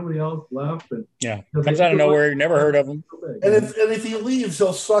hole with somebody else left. And comes out of nowhere. You never heard of him. And if he leaves,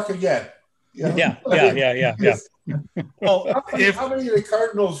 he'll suck again. Yeah. Well, how many of the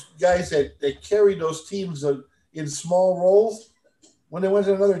Cardinals guys that carried those teams in small roles when they went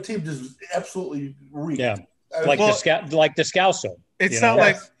to another team just absolutely reeked? Yeah, like Descalso. It's not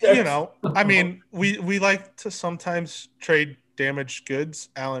like, you know, I mean, we like to sometimes trade damaged goods,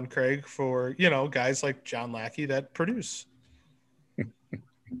 Alan Craig, for, you know, guys like John Lackey that produce.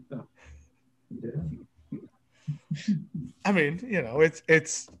 I mean, you know,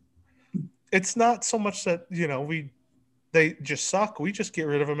 it's not so much that, you know, they just suck. We just get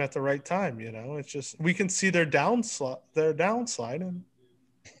rid of them at the right time, you know. It's just we can see their downslide. And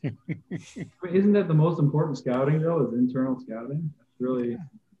isn't that the most important scouting though? Is internal scouting? That's really,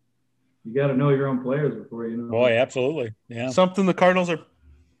 you got to know your own players before you know. Boy, absolutely, yeah. Something the Cardinals are,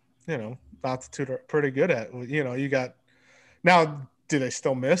 you know, pretty good at. You know, you got now. Do they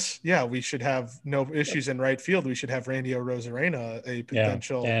still miss? Yeah, we should have no issues in right field. We should have Randy Arozarena, a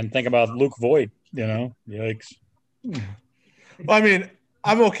potential. Yeah. And think about Luke Voigt, you know, yikes. Well, I mean,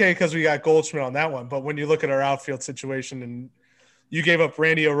 I'm okay because we got Goldschmidt on that one. But when you look at our outfield situation and you gave up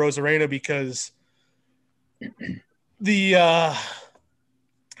Randy Arozarena because the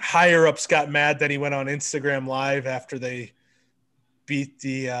higher-ups got mad that he went on Instagram Live after they beat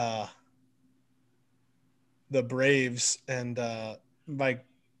the Braves, and Mike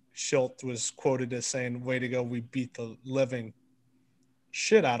Schilt was quoted as saying, "Way to go, we beat the living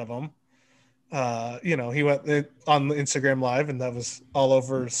shit out of them." You know, he went on Instagram Live, and that was all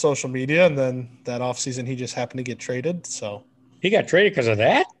over social media. And then that offseason, he just happened to get traded. So he got traded because of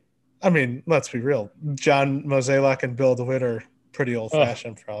that? I mean, let's be real. John Mozeliak and Bill DeWitt are pretty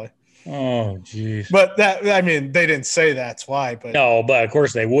old-fashioned, probably. Oh, geez. But that, I mean, they didn't say that's why. But no, but of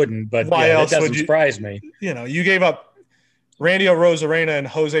course they wouldn't. But why else that doesn't would you, surprise me. You know, you gave up Randy Arozarena and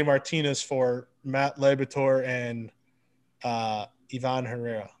Jose Martinez for Matt Lebator and Ivan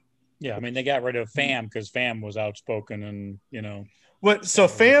Herrera. Yeah, I mean, they got rid of Pham because Pham was outspoken and, What? So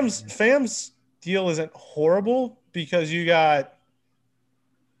Pham's deal isn't horrible because you got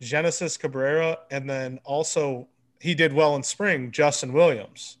Genesis Cabrera, and then also he did well in spring, Justin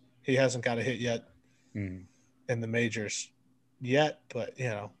Williams. He hasn't got a hit yet in the majors yet, but,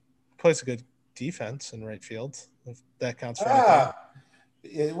 plays a good defense in right field, if that counts for anything.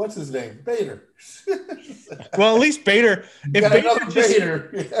 What's his name? Bader. Well, at least Bader.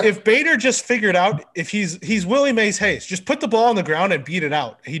 If Bader just figured out if he's Willie Mays Hayes, just put the ball on the ground and beat it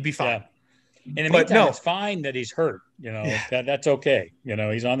out, he'd be fine. Yeah. In the meantime, it's fine that he's hurt. That's okay.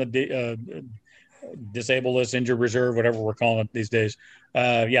 He's on the disabled list, injured reserve, whatever we're calling it these days.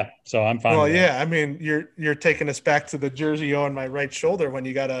 So I'm fine. Well, yeah. I mean, you're taking us back to the jersey on my right shoulder when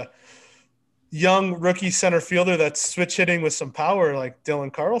you got a young rookie center fielder that's switch hitting with some power, like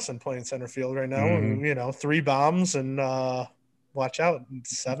Dylan Carlson playing center field right now. And, 3 bombs and watch out,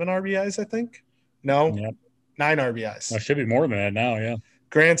 7 RBIs, I think. No, 9 RBIs. Well, it should be more than that now. Yeah.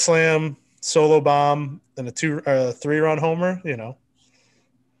 Grand slam, solo bomb, and a 3-run homer.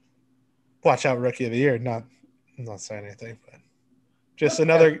 Watch out, rookie of the year. I'm not saying anything, but just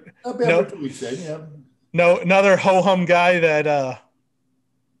another. Another ho hum guy that.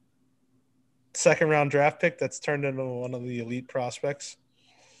 Second round draft pick that's turned into one of the elite prospects.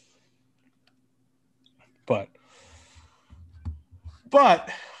 But back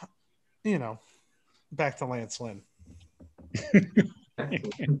to Lance Lynn.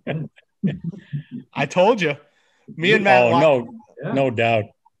 I told you. Me and Matt no doubt.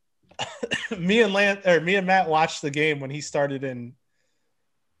 Me and Matt watched the game when he started in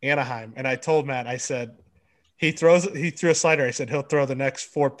Anaheim, and I told Matt, I said, he threw a slider. I said, he'll throw the next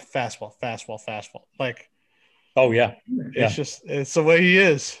 4 fastball. Like, oh yeah. It's the way he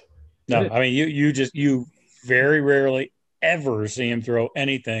is. No, I mean, you very rarely ever see him throw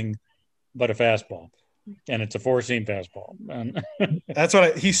anything but a fastball, and it's a 4-seam fastball. That's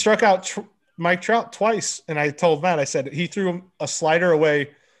what he struck out Mike Trout twice. And I told Matt, I said, he threw him a slider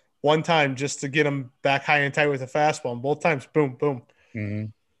away one time just to get him back high and tight with a fastball. And both times, boom, boom. Mm-hmm.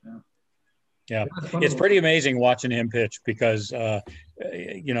 Yeah, it's pretty amazing watching him pitch because,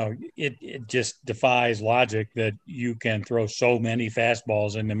 it just defies logic that you can throw so many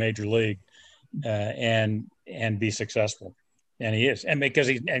fastballs in the major league and be successful. And he is. And because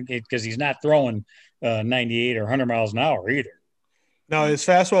he's not throwing 98 or 100 miles an hour either. No, his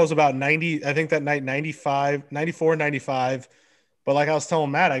fastball was about 90. I think that night, 95, 94, 95. But like I was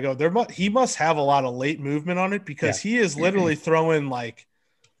telling Matt, I go, he must have a lot of late movement on it because he is literally throwing like,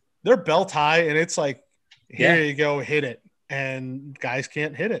 they're belt high, and it's like, here you go, hit it, and guys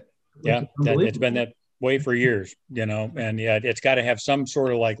can't hit it. Yeah, it's been that way for years, and it's got to have some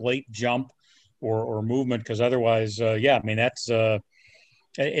sort of like late jump or movement because otherwise, I mean that's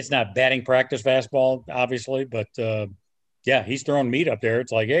it's not batting practice fastball, obviously, but he's throwing meat up there.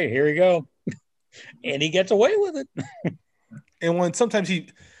 It's like, hey, here you go, and he gets away with it. And when sometimes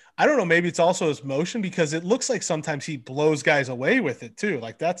I don't know, maybe it's also his motion because it looks like sometimes he blows guys away with it too.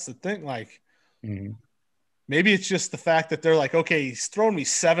 Like that's the thing. Like maybe it's just the fact that they're like, okay, he's thrown me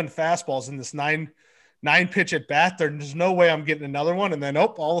 7 fastballs in this 9 pitch at bat. There's no way I'm getting another one. And then,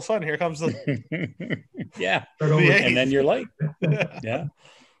 all of a sudden here comes the, and then you're late. Yeah.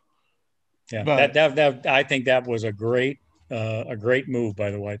 But, that I think that was a great move by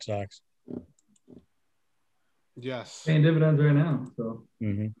the White Sox. Yes. Paying dividends right now. So.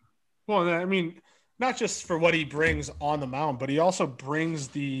 Mm-hmm. Well, I mean, not just for what he brings on the mound, but he also brings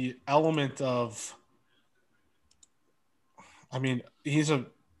the element of, I mean, he's a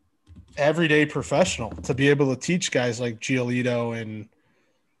everyday professional to be able to teach guys like Giolito and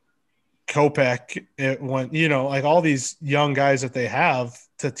Kopech, like all these young guys that they have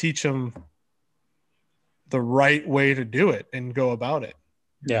to teach them the right way to do it and go about it.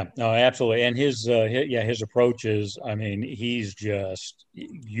 Yeah, no, absolutely. And his approach is, I mean, he's just,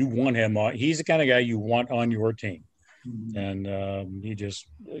 you want him on, he's the kind of guy you want on your team. Mm-hmm. And he just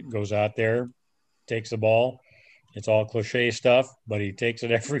goes out there, takes the ball. It's all cliche stuff, but he takes it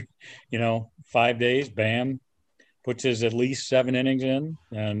every, 5 days, bam, puts his at least 7 innings in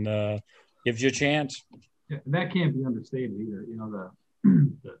and gives you a chance. Yeah, that can't be understated either.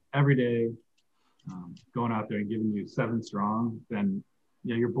 The everyday going out there and giving you 7 strong, then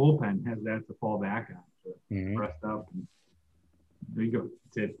your bullpen has that to fall back on to rest up. And you go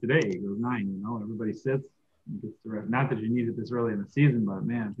today, he goes 9. Everybody sits. Not that you needed this early in the season, but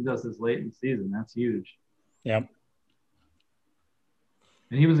man, if he does this late in the season, that's huge. Yep.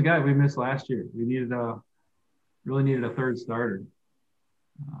 And he was a guy we missed last year. We really needed a third starter.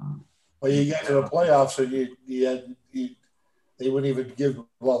 Well, you got to the playoffs, and They wouldn't even give the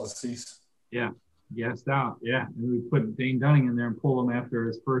ball to Cease. Yeah, gassed out. Yeah, and we put Dane Dunning in there and pull him after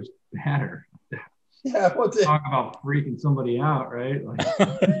his first batter. Yeah, Talk about freaking somebody out, right? Like,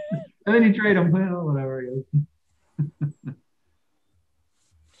 and then you trade him, well, whatever.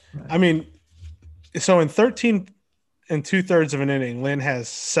 I mean, so in 13 and 2/3 of an inning, Lynn has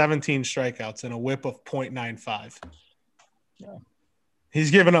 17 strikeouts and a whip of .95. Yeah. He's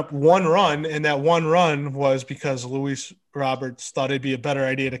given up one run, and that one run was because Luis Roberts thought it'd be a better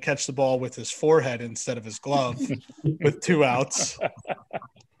idea to catch the ball with his forehead instead of his glove with 2 outs.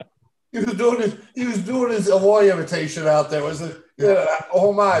 He was doing his Eloy imitation out there. Was it? Yeah,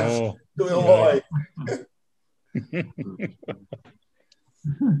 homage to Eloy.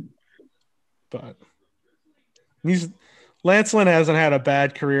 But Lance Lynn hasn't had a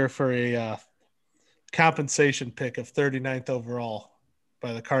bad career for a compensation pick of 39th overall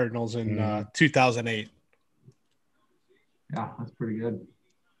by the Cardinals in 2008. Yeah, that's pretty good.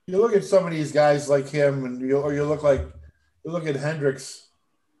 You look at some of these guys like him, and you look at Hendricks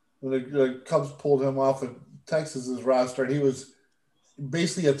when the Cubs pulled him off of Texas's roster, and he was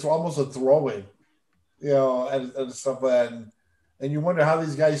basically almost a throw-in, and stuff like that. And you wonder how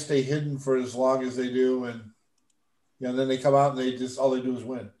these guys stay hidden for as long as they do, and then they come out and they just all they do is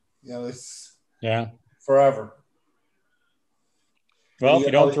win. It's forever. Well, if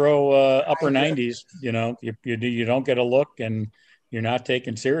you don't throw upper 90s, you don't get a look, and you're not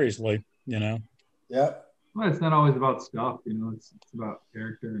taken seriously. Yeah. Well, it's not always about stuff, it's about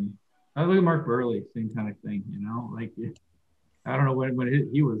character. And I look at Mark Burley, same kind of thing, like I don't know when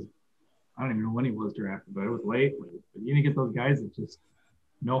he was, I don't even know when he was drafted, but it was late. But you need to get those guys that just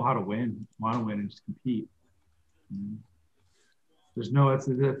know how to win, want to win, and just compete. That's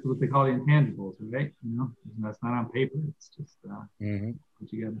what they call the intangibles, right? That's not on paper. It's just what you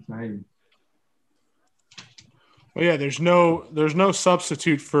got inside you. Well, yeah, there's no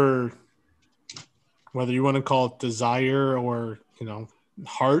substitute for whether you want to call it desire or,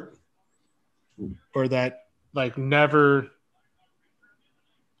 heart, or that like never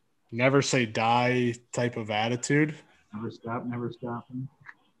say die type of attitude. Never stopping.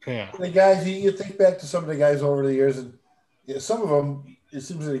 Yeah. The guys, you think back to some of the guys over the years, and some of them, it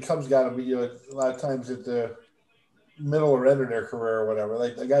seems that the Cubs got to be a lot of times at the middle or end of their career or whatever.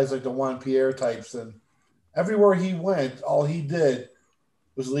 Like the guys like the Juan Pierre types, and everywhere he went, all he did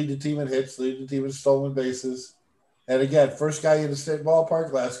was lead the team in hits, lead the team in stolen bases. And again, first guy in the state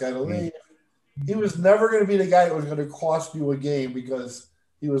ballpark, last guy to leave. He was never going to be the guy that was going to cost you a game because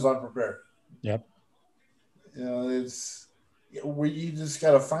he was unprepared. Yep. It's where you just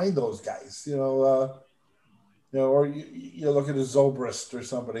got to find those guys, or you look at a Zobrist or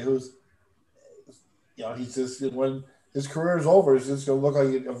somebody who's, he's just, when his career is over, he's just going to look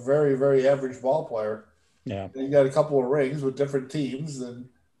like a very, very average ball player. Yeah. And he got a couple of rings with different teams, and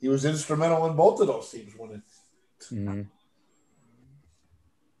he was instrumental in both of those teams winning. Mm-hmm.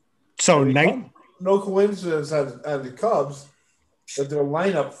 So no coincidence on the Cubs that their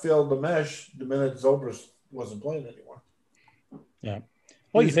lineup failed to mesh the minute Zobrist wasn't playing anymore. Yeah.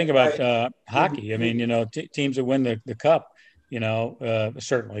 Well, you think about hockey. I mean, teams that win the cup,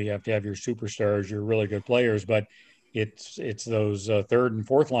 certainly you have to have your superstars, your really good players, but it's those third and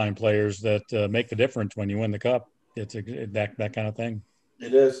fourth line players that make the difference when you win the cup. It's that kind of thing.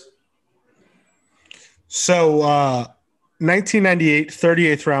 It is. So 1998,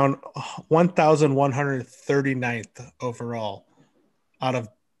 38th round, 1,139th overall out of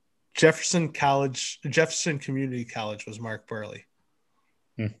Jefferson Community College was Mark Burley.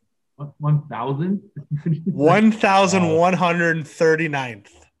 1,000? 1,139th.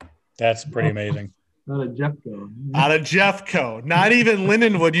 That's pretty amazing. Out of Jeffco. Out of Jeffco. Not even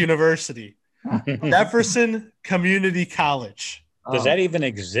Lindenwood University. Jefferson Community College. Does that even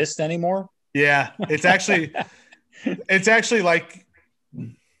exist anymore? Yeah. It's actually like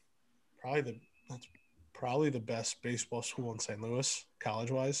probably the best baseball school in St. Louis,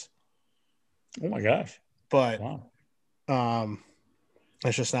 college-wise. Oh my gosh. But wow.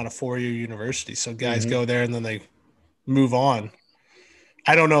 It's just not a four-year university. So guys go there and then they move on.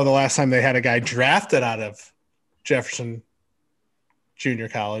 I don't know the last time they had a guy drafted out of Jefferson Junior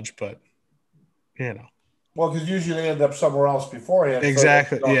College, but Well, because usually they end up somewhere else beforehand.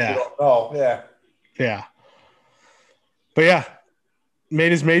 Exactly. So yeah. Yeah. But yeah,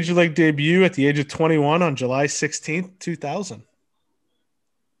 made his major league debut at the age of 21 on July 16th, 2000.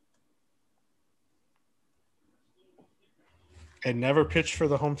 And never pitched for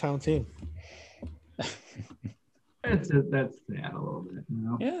the hometown team. That's sad a little bit,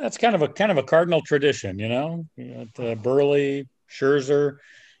 Yeah, that's kind of a Cardinal tradition, Burley, Scherzer,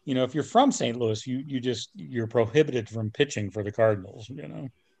 if you're from St. Louis, you're prohibited from pitching for the Cardinals,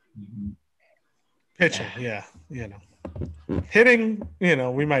 Pitching, yeah, hitting,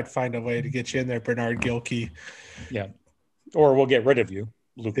 we might find a way to get you in there, Bernard Gilkey. Yeah, or we'll get rid of you,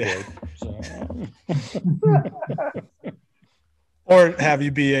 Luke Voigt. So. Or have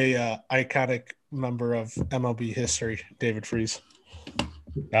you be a iconic member of MLB history, David Freese.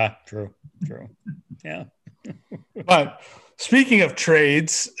 True. Yeah. But speaking of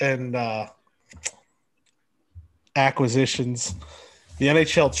trades and acquisitions, the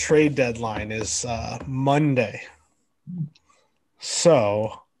NHL trade deadline is Monday.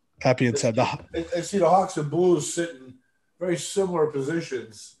 So, that being said, I see the Hawks and Blues sit in very similar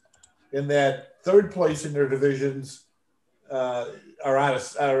positions in that third place in their divisions are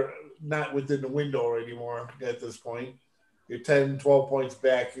not within the window anymore at this point. You're 10, 12 points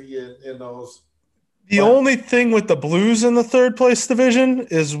back in those. The only thing with the Blues in the third place division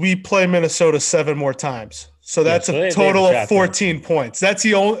is we play Minnesota 7 more times. So that's a total of 14 points. That's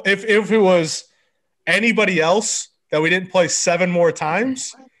the only – if it was anybody else that we didn't play 7 more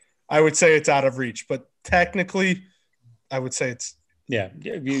times, I would say it's out of reach. But technically, I would say it's – yeah,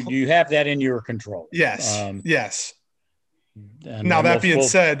 you have that in your control. Yes, yes. Now, that being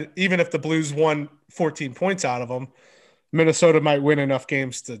said, even if the Blues won 14 points out of them, Minnesota might win enough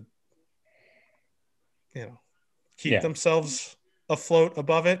games to – keep themselves afloat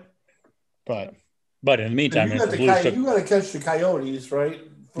above it. But in the meantime, you got to catch the Coyotes, right?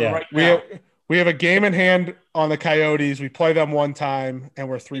 Right now. We have a game in hand on the Coyotes. We play them one time, and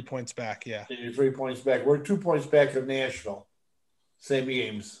we're 3 points back. Yeah, you're 3 points back. We're 2 points back of Nashville. Same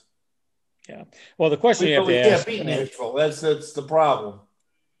games. Yeah. Well, the question you have to ask. We can't beat Nashville. That's the problem.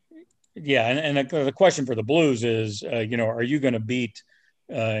 Yeah, and the question for the Blues is, are you going to beat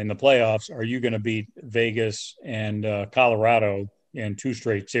in the playoffs? Are you going to beat Vegas and Colorado in 2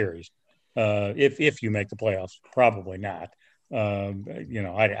 straight series? If you make the playoffs, probably not. I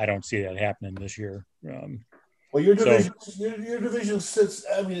don't see that happening this year. Well, your division sits.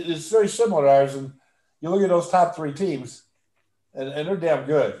 I mean, it's very similar to ours, and you look at those top 3 teams, and they're damn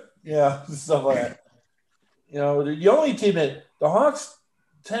good. Yeah, stuff like that. The only team that the Hawks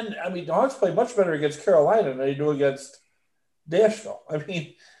the Hawks play much better against Carolina than they do against Nashville. I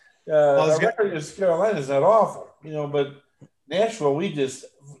mean, our record against Carolina is not awful, but Nashville,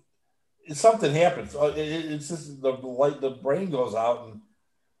 something happens. It's just the brain goes out and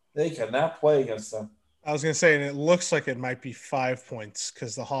they cannot play against them. I was going to say, and it looks like it might be 5 points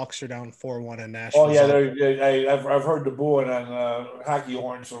because the Hawks are down 4-1 in Nashville. Oh, yeah. I've heard the booing on hockey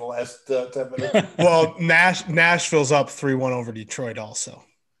horns for the last 10 minutes. Well, Nashville's up 3-1 over Detroit also.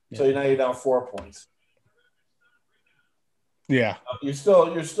 So now you're down 4 points. Yeah. You're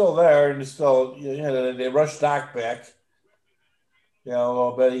still there, and they rushed Doc back. A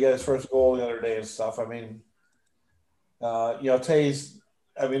little bit. He got his first goal the other day and stuff. I mean, Tays.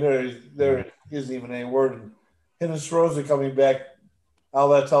 I mean, there isn't even any word. And Hinostroza coming back. All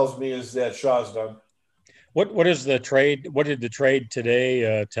that tells me is that Shaw's done. What is the trade? What did the trade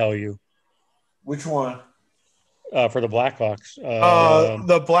today tell you? Which one? For the Blackhawks.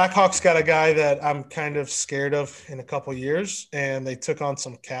 The Blackhawks got a guy that I'm kind of scared of in a couple of years, and they took on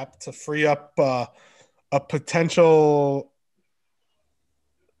some cap to free up a potential.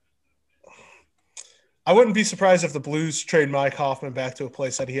 I wouldn't be surprised if the Blues trade Mike Hoffman back to a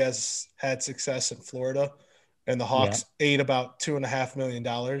place that he has had success in Florida, and the Hawks ate about $2.5 million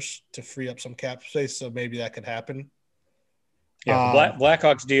to free up some cap space. So maybe that could happen. Yeah,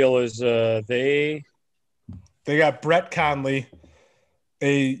 Blackhawks deal is they got Brett Conley,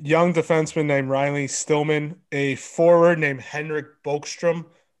 a young defenseman named Riley Stillman, a forward named Henrik Bokstrom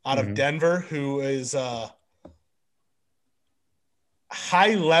out of Denver, who is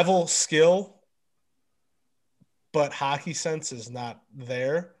high-level skill, but hockey sense is not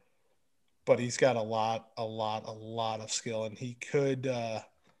there. But he's got a lot of skill, and he could,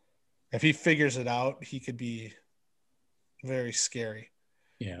 if he figures it out, he could be very scary.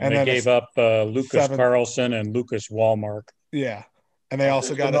 Yeah, and they gave up Lucas Carlson and Lucas Wallmark. Yeah, and they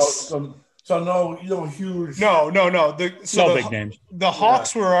also got no huge. No. No big names. The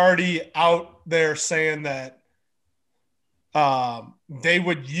Hawks were already out there saying that they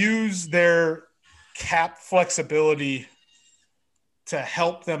would use their cap flexibility to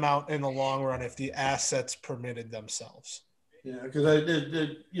help them out in the long run if the assets permitted themselves. Yeah, because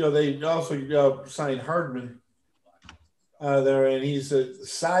they also signed Hardman there, and he's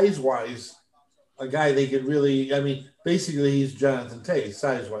size-wise a guy they could really. I mean, basically he's Jonathan Toews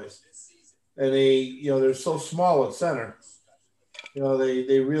size-wise, and they're so small at center.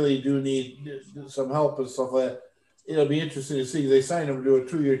 They really do need some help and stuff like that. it'll be interesting to see. They signed him to a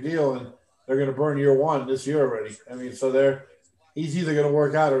 2-year deal, and they're going to burn year one this year already. I mean, so he's either going to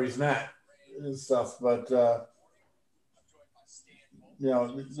work out or he's not and stuff. But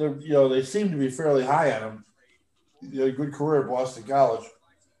they seem to be fairly high on him. Good career at Boston College.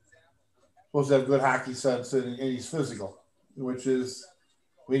 Supposed to have good hockey sense, and he's physical, which is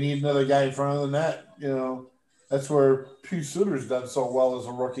we need another guy in front of the net. That's where Pius Suter's done so well as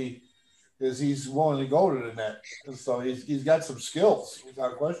a rookie, is he's willing to go to the net, and so he's got some skills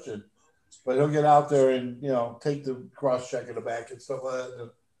without question. But he'll get out there and take the cross check in the back and stuff like that,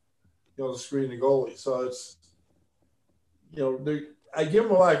 and to screen the goalie. So it's I give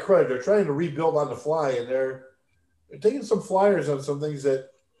them a lot of credit. They're trying to rebuild on the fly, and they're taking some flyers on some things that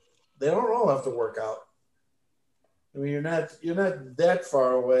they don't all have to work out. I mean, you're not that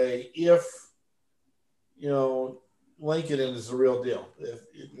far away if Lincoln is the real deal.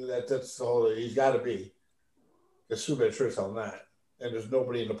 If that's the whole, he's got to be. Because Subban sure as hell not, and there's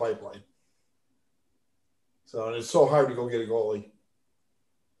nobody in the pipeline. So and it's so hard to go get a goalie.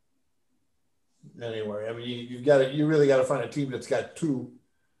 Anyway, I mean, you really got to find a team that's got two,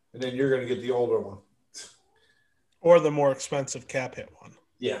 and then you're going to get the older one, or the more expensive cap hit one.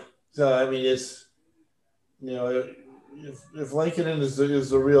 Yeah. So I mean, it's if Lincoln is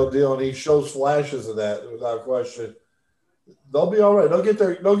the real deal, and he shows flashes of that without question, they'll be all right.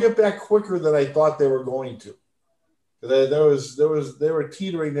 They'll get back quicker than I thought they were going to. They were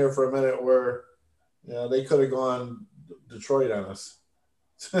teetering there for a minute where they could have gone Detroit on us.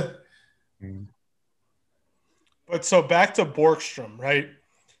 But so back to Borgstrom, right?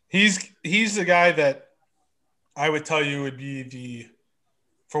 He's the guy that I would tell you would be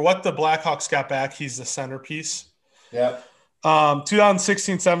for what the Blackhawks got back, he's the centerpiece. Yeah.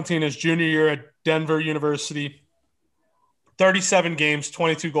 2016-17, his junior year at Denver University, 37 games,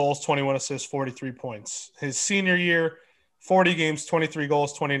 22 goals, 21 assists, 43 points. His senior year, 40 games, 23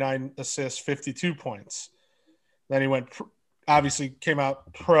 goals, 29 assists, 52 points. Then he obviously came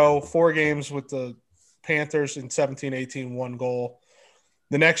out pro, 4 games with the Panthers in 17-18, 1 goal.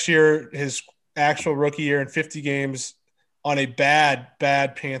 The next year, his actual rookie year in 50 games on a bad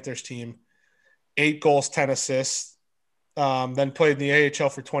Panthers team, 8 goals, 10 assists. Then played in the AHL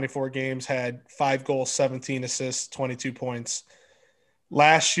for 24 games, had 5 goals, 17 assists, 22 points.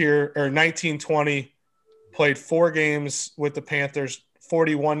 Last year, or 19-20, played 4 games with the Panthers,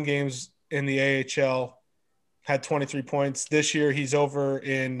 41 games in the AHL, had 23 points. This year, he's over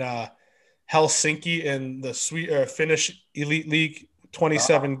in Helsinki in the Finnish Elite League,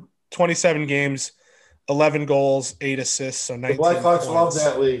 27 games, 11 goals, 8 assists, so 19 The Blackhawks points. love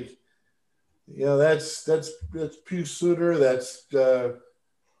that league. That's Pius Suter. That's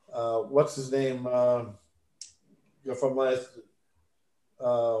what's his name from last.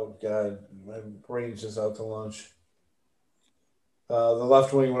 Oh God, my brain's just out to lunch. The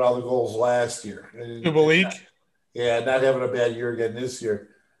left wing with all the goals last year. Kubalik? Yeah, not having a bad year again this year.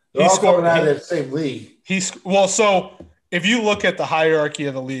 They're all coming out of that same league. So if you look at the hierarchy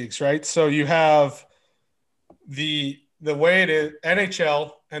of the leagues, right? So you have the way it is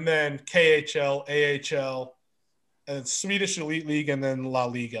NHL, and then KHL, AHL, and Swedish Elite League, and then La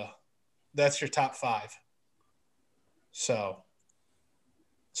Liga. That's your top 5. So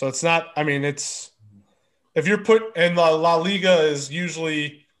it's not. I mean, it's if you're put in La Liga is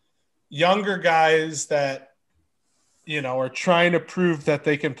usually younger guys that are trying to prove that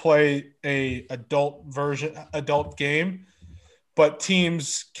they can play a adult game, but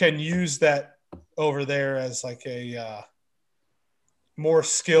teams can use that over there as like a more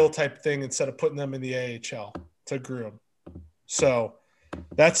skill type thing instead of putting them in the AHL to groom. So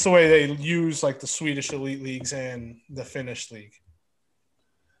that's the way they use like the Swedish Elite Leagues and the Finnish League.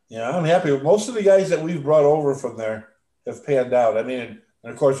 Yeah, I'm happy with most of the guys that we've brought over from there have panned out. I mean,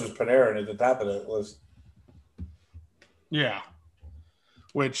 and of course there's Panarin at the top of that list. Yeah.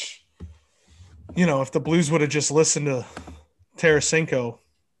 Which, if the Blues would have just listened to Tarasenko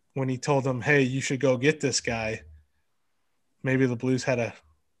when he told them, hey, you should go get this guy, maybe the Blues had a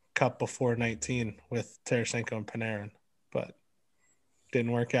cup before 19 with Tarasenko and Panarin, but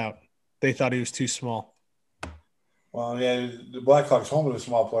didn't work out. They thought he was too small. Well, yeah, the Blackhawks home with a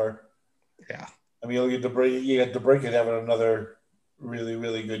small player. Yeah. I mean, you got DeBrincat having another really,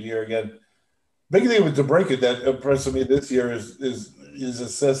 really good year again. Big thing with DeBrincat that impressed me this year is his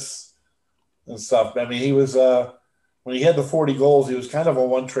assists and stuff. I mean, he was when he had the 40 goals, he was kind of a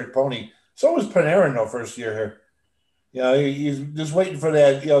one-trick pony. So was Panarin, though, first year here. He's just waiting for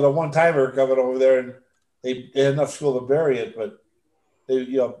that, the one-timer coming over there, and they had enough skill to bury it. But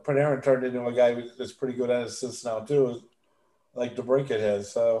Panarin turned into a guy that's pretty good at assists now too, like DeBrincat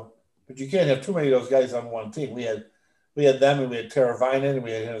has. So, but you can't have too many of those guys on one team. We had we had them, and we had Teravainen, and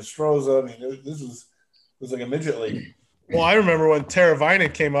we had Hinostroza. I mean, this was like a midget league. Well, I remember when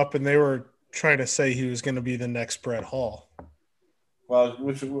Teravainen came up, and they were trying to say he was going to be the next Brett Hall. Well,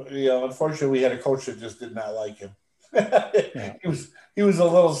 unfortunately, we had a coach that just did not like him. He was a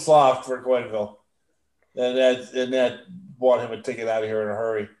little soft for Quenneville, and that bought him a ticket out of here in a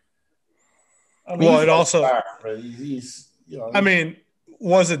hurry. I mean, well, it also. I mean,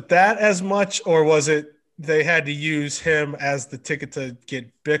 was it that as much, or was it they had to use him as the ticket to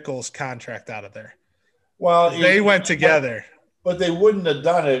get Bickle's contract out of there? Well, they went together, but they wouldn't have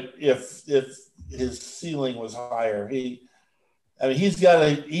done it if his ceiling was higher. He's got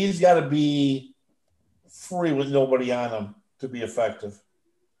to be free with nobody on him to be effective.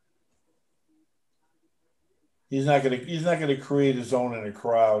 He's not gonna create his own in a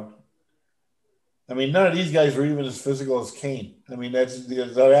crowd. I mean, none of these guys are even as physical as Kane. I mean, I'll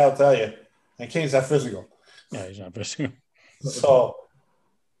tell you. And Kane's not physical. Yeah, he's not physical. So,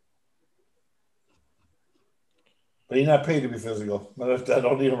 but he's not paid to be physical. I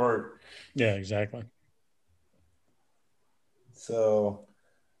don't need him hurt. Yeah, exactly. So,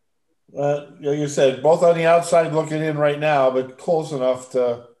 you said both on the outside looking in right now, but close enough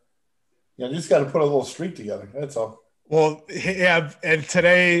to, just got to put a little streak together. That's all. Well, yeah, and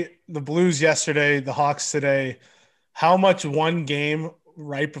today, the Blues yesterday, the Hawks today, how much one game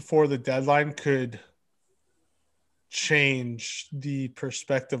right before the deadline could change the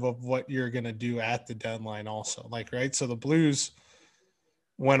perspective of what you're going to do at the deadline also. Right? So the Blues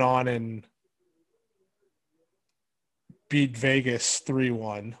went on and beat Vegas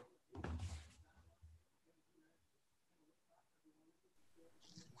 3-1.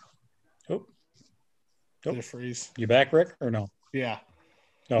 Did it freeze? You back, Rick, or no? Yeah.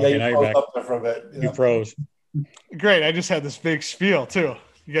 Okay, now you're back. Up there for a bit. You froze. Great. I just had this big spiel too.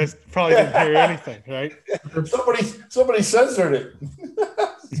 You guys probably didn't hear anything, right? Somebody censored it.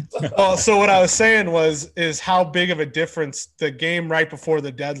 Well, so what I was saying is how big of a difference the game right before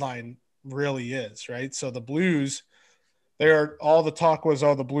the deadline really is, right? So the Blues, all the talk was,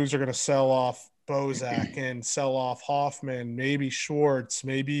 the Blues are going to sell off Bozak and sell off Hoffman, maybe Schwartz,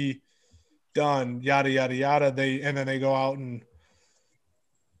 maybe Dunn, yada yada yada. And then they go out and,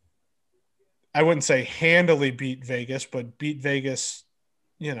 I wouldn't say handily beat Vegas, but beat Vegas.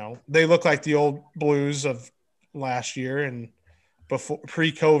 They look like the old Blues of last year and before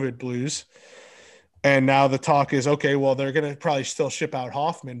pre-COVID Blues. And now the talk is, okay, well, they're going to probably still ship out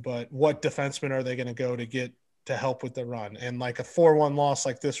Hoffman, but what defenseman are they going to go to get to help with the run? And like a 4-1 loss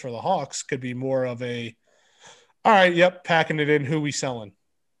like this for the Hawks could be more of a, all right, yep, packing it in, who we selling?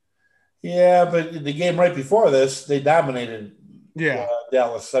 Yeah, but the game right before this, they dominated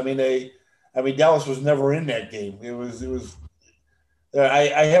Dallas. I mean, Dallas was never in that game. It was.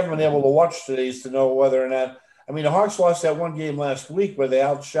 I haven't been able to watch today's to know whether or not. I mean, the Hawks lost that one game last week where they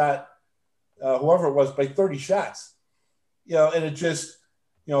outshot whoever it was by 30 shots. And it just,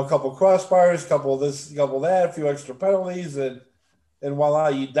 a couple crossbars, couple this, couple that, a few extra penalties, and voila,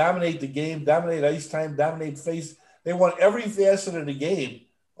 you dominate the game, dominate ice time, dominate face. They won every facet of the game,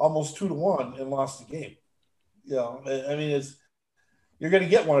 almost 2-1, and lost the game. I mean, you're going to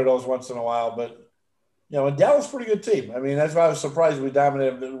get one of those once in a while, but and Dallas is a pretty good team. I mean, that's why I was surprised we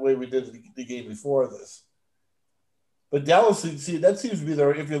dominated the way we did the game before this. But Dallas, see, that seems to be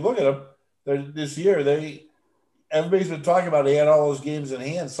their. If you look at them, this year, everybody's been talking about they had all those games in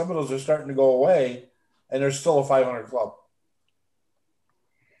hand. Some of those are starting to go away, and they're still a 500 club.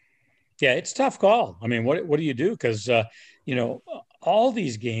 Yeah, it's a tough call. I mean, what do you do? Because all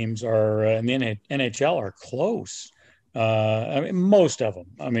these games are in the NHL are close. I mean, most of them.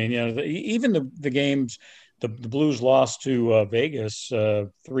 I mean, even the games, the Blues lost to Vegas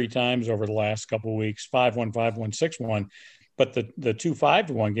 3 times over the last couple of weeks, 5-1, 5-1, 6-1. But the 2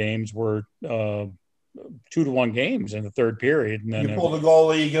 5-1 games were 2-1 games in the third period. And then you pull the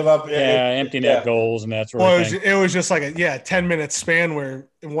goalie, you give up. Empty net goals and that sort of thing. It was just like a 10-minute span where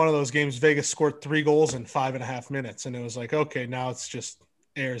in one of those games, Vegas scored 3 goals in 5.5 minutes. And it was like, okay, now it's just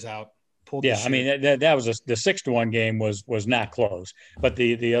airs out. I mean, that was the 6-1 game was not close, but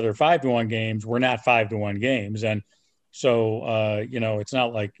the other 5-1 games were not 5-1 games. And so, it's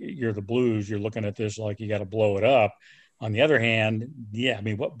not like you're the Blues. You're looking at this like you got to blow it up. On the other hand, I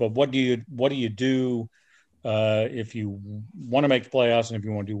mean, what do you do if you want to make the playoffs, and if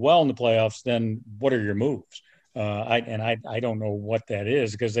you want to do well in the playoffs, then what are your moves? I don't know what that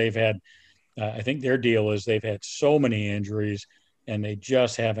is, because they've had, I think their deal is they've had so many injuries, and they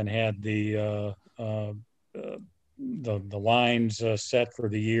just haven't had the lines set for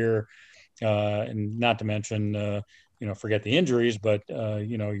the year, and not to mention, forget the injuries, but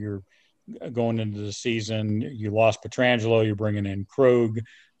going into the season. You lost Pietrangelo, you're bringing in Krug,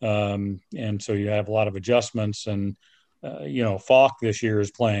 and so you have a lot of adjustments. And Falk this year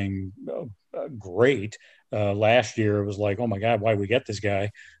is playing great. Last year it was like, oh my God, why we get this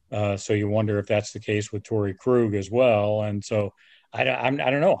guy? So you wonder if that's the case with Torrey Krug as well. And so I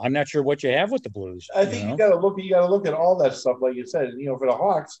don't know. I'm not sure what you have with the Blues. I think you got to look at all that stuff, like you said. And, for the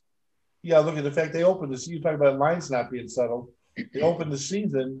Hawks, you got to look at the fact they opened the season. You talk about lines not being settled. They opened the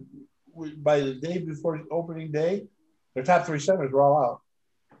season by the day before opening day. Their top three centers were all out.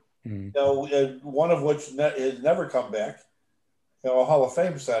 One of which has never come back. A Hall of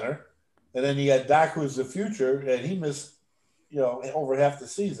Fame center, and then you got Doc, who's the future, and he missed over half the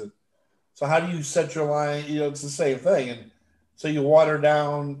season. So how do you set your line? It's the same thing. And so you water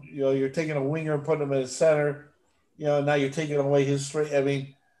down, you're taking a winger and putting him in the center, now you're taking away his straight. I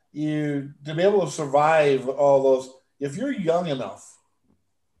mean, to be able to survive all those, if you're young enough,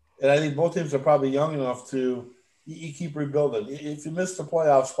 and I think both teams are probably young enough to, you keep rebuilding. If you miss the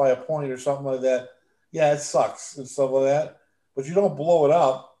playoffs by a point or something like that, yeah, it sucks and stuff like that. But you don't blow it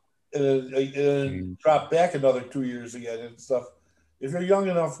up and drop back another 2 years again and stuff. If you're young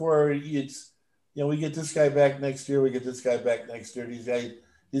enough where it's, we get this guy back next year, we get this guy back next year.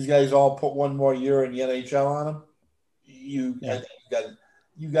 These guys all put one more year in the NHL on them. You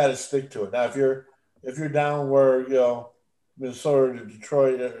got to stick to it. Now, if you're down where Minnesota or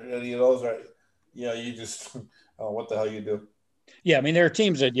Detroit or any of those are, you just what the hell you do. Yeah, I mean, there are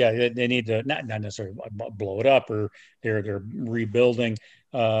teams that they need to not necessarily blow it up, or they're rebuilding.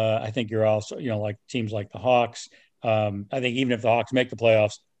 I think you're also like teams like the Hawks. I think even if the Hawks make the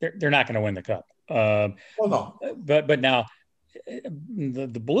playoffs, they're not going to win the cup. Well, no. But now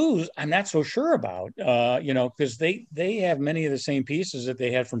the Blues, I'm not so sure about. Because they have many of the same pieces that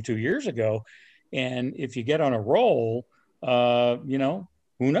they had from 2 years ago, and if you get on a roll,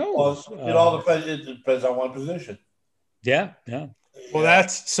 who knows? Well, it all depends. It depends on one position. Yeah. Well,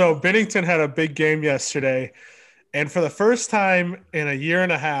 Binnington had a big game yesterday, and for the first time in a year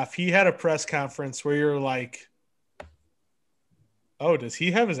and a half, he had a press conference where you're like, oh, does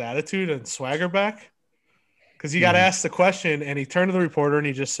he have his attitude and swagger back? Because he got asked the question, and he turned to the reporter and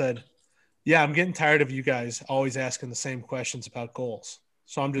he just said, yeah, I'm getting tired of you guys always asking the same questions about goals.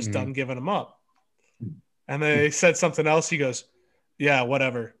 So I'm just done giving them up. And they said something else. He goes, yeah,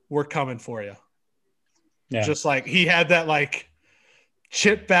 whatever. We're coming for you. Yeah. Just like he had that like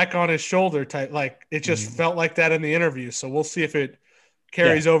chip back on his shoulder type. Like it just felt like that in the interview. So we'll see if it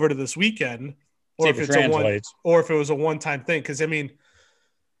carries over to this weekend, or if it's if it was a one-time thing. Because I mean,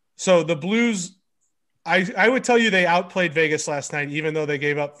 so the Blues, I would tell you they outplayed Vegas last night, even though they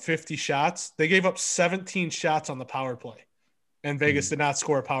gave up 50 shots. They gave up 17 shots on the power play, and Vegas did not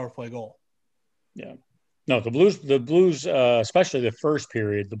score a power play goal. Yeah. No, the Blues, especially the first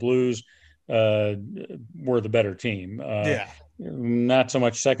period, the Blues were the better team. Not so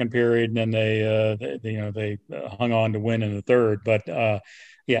much second period, and then they hung on to win in the third. But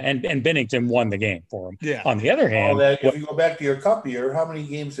and Binnington won the game for them. Yeah. On the other hand, if you go back to your cup year, how many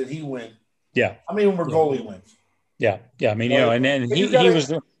games did he win? Yeah. How many were goalie wins? Yeah. I mean, and then he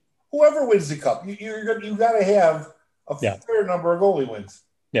was whoever wins the cup, you got to have a fair number of goalie wins.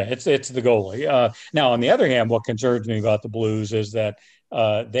 Yeah, it's the goalie. Now, on the other hand, what concerns me about the Blues is that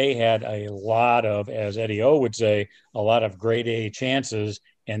they had a lot of, as Eddie O would say, a lot of grade A chances,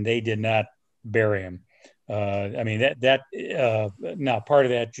 and they did not bury them. I mean, now part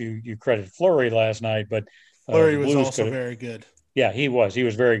of that you credit Fleury last night, but Fleury was also very good. Yeah, he was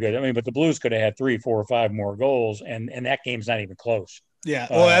very good. I mean, but the Blues could have had 3, 4, or 5 more goals, and that game's not even close. Yeah,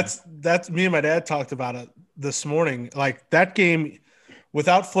 well, that's me and my dad talked about it this morning. Like that game,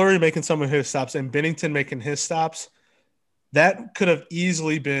 without Fleury making some of his stops and Binnington making his stops, that could have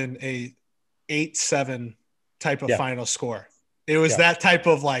easily been a 8-7 type of final score. It was that type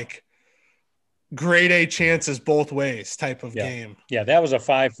of like grade A chances both ways type of game. Yeah, that was a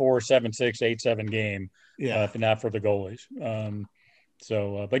 5-4, 7-6, 8-7 game. Yeah, if not for the goalies.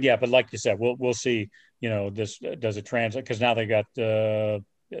 But like you said, we'll see. This does it translate, because now they got 2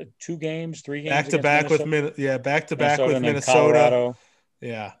 games, 3 games back to back with Minnesota. Colorado.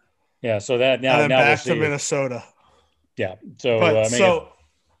 Yeah. So that now back to Minnesota. Yeah. So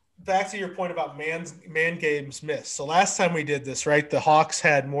back to your point about man games missed. So last time we did this, right? The Hawks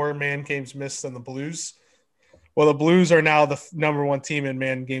had more man games missed than the Blues. Well, the Blues are now the number 1 team in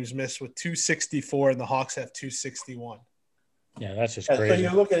man games missed with 264, and the Hawks have 261. Yeah, that's just crazy.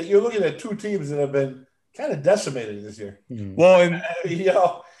 So you're looking at 2 teams that have been kind of decimated this year. Mm-hmm.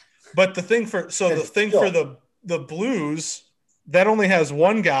 Well, but the thing for the Blues, that only has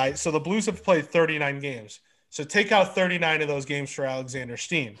 1 guy. So the Blues have played 39 games. So take out 39 of those games for Alexander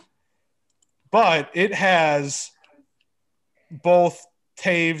Steen. but it has both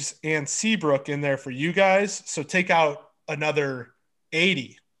Taves and Seabrook in there for you guys. So take out another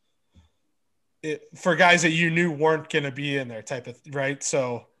 80 for guys that you knew weren't going to be in there, type of right.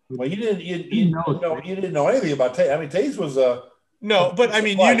 So well, you didn't know anything about Taves. I mean, Taves was but I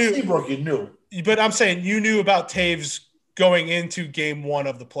mean, you knew Seabrook. You knew, but I'm saying you knew about Taves going into game 1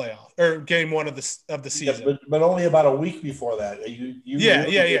 of the playoff or game 1 of the season, yeah, but only about a week before that.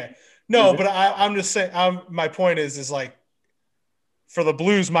 Yeah. No, but I'm just saying. My point is like for the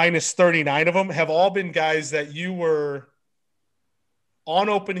Blues, minus 39 of them have all been guys that you were on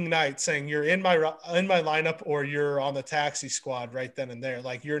opening night saying you're in my lineup or you're on the taxi squad right then and there.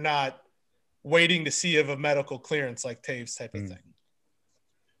 Like you're not waiting to see if a medical clearance like Taves type of thing.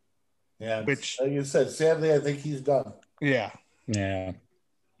 Yeah, which like you said, sadly, I think he's done. Yeah.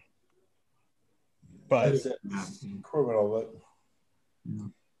 But it's criminal, but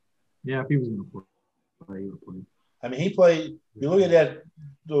yeah, if he was going to play, he would play. I mean, he played. You look at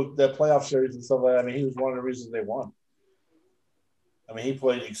that playoff series and stuff like that. I mean, he was one of the reasons they won. I mean, he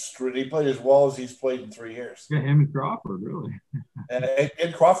played as well as he's played in 3 years. Yeah, him and Crawford, really.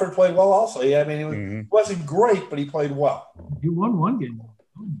 and Crawford played well also. Yeah, I mean, he wasn't great, but he played well. He won one game.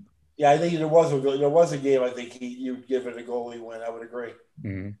 Yeah, I think there was a game. I think you'd give it a goalie win. I would agree.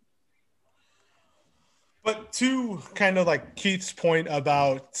 Mm-hmm. But to kind of like Keith's point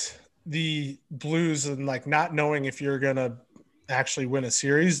about the Blues and like not knowing if you're gonna actually win a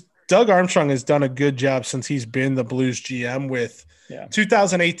series, Doug Armstrong has done a good job since he's been the Blues GM. With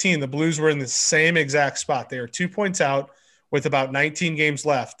 2018, the Blues were in the same exact spot. They were 2 points out with about 19 games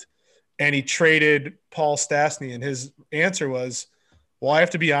left, and he traded Paul Stastny, and his answer was, well, I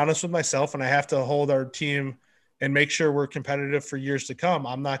have to be honest with myself, and I have to hold our team and make sure we're competitive for years to come.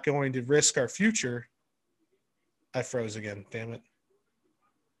 I'm not going to risk our future. I froze again. Damn it.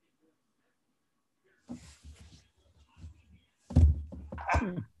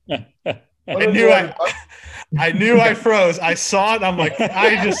 I knew I froze. I saw it. I'm like,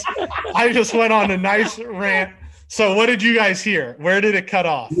 I just went on a nice rant. So what did you guys hear? Where did it cut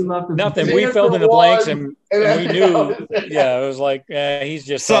off? Nothing. We filled in the blanks and we knew. Yeah, it was like he's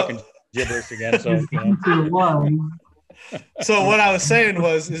just talking gibberish again. So so what I was saying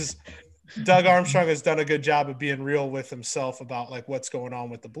is Doug Armstrong has done a good job of being real with himself about like what's going on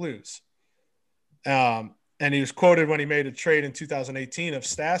with the Blues. And he was quoted when he made a trade in 2018 of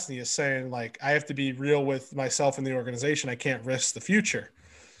Stastny as saying, like, I have to be real with myself and the organization. I can't risk the future.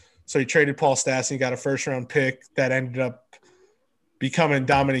 So he traded Paul Stastny, got a first-round pick that ended up becoming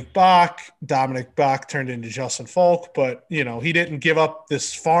Dominic Bach. Dominic Bach turned into Justin Falk. But, you know, he didn't give up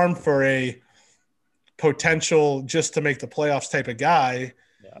this farm for a potential just to make the playoffs type of guy.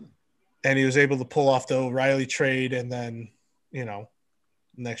 Yeah. And he was able to pull off the O'Reilly trade. And then, you know,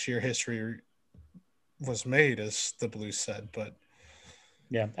 next year history was made, as the Blues said. But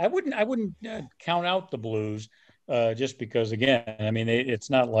yeah, I wouldn't count out the Blues just because, again, I mean,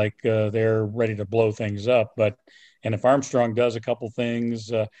 it's not like they're ready to blow things up, and if Armstrong does a couple things,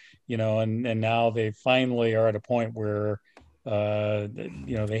 you know, and now they finally are at a point where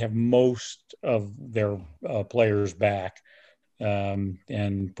you know, they have most of their players back,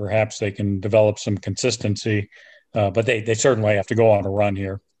 and perhaps they can develop some consistency, but they certainly have to go on a run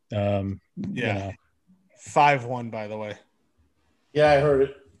here. Yeah. You know. 5-1, by the way. Yeah, I heard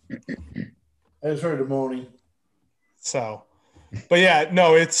it. I just heard the moaning. So, but yeah,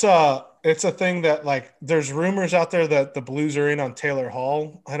 no, it's a thing that, like, there's rumors out there that the Blues are in on Taylor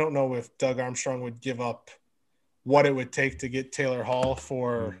Hall. I don't know if Doug Armstrong would give up what it would take to get Taylor Hall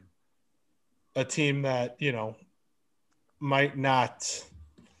for a team that, you know, might not.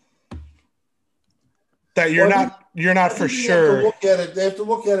 That you're not for sure. They have to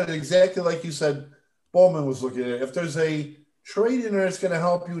look at it exactly like you said. Bowman was looking at it. If there's a trade in there that's going to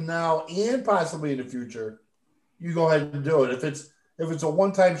help you now and possibly in the future, you go ahead and do it. If it's a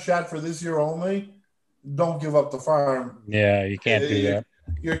one-time shot for this year only, don't give up the farm. Yeah, you can't do that.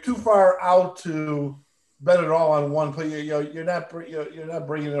 You're too far out to bet it all on one player. You're not bringing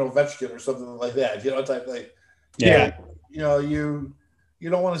in Ovechkin or something like that. You know, type thing. Yeah. You know, you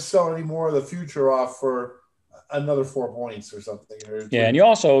don't want to sell any more of the future off for another 4 points or something. Yeah, and you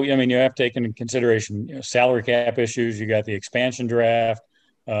also, I mean, you have to take into consideration, you know, salary cap issues. You got the expansion draft.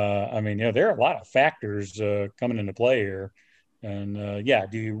 I mean, you know, there are a lot of factors coming into play here. And yeah,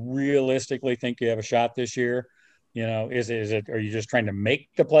 do you realistically think you have a shot this year? You know, is it? Are you just trying to make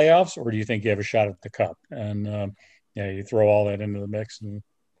the playoffs, or do you think you have a shot at the cup? And yeah, you throw all that into the mix. And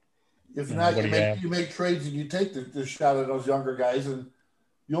if not, you make trades and you take the shot at those younger guys, and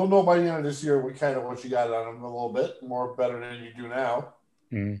you'll know by the end of this year what you got on them a little bit more better than you do now.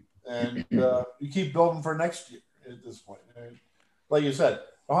 Mm. and you keep building for next year at this point. And like you said,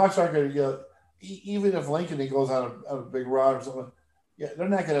 the Hawks aren't going to, even if Lincoln goes on a big run or something, they're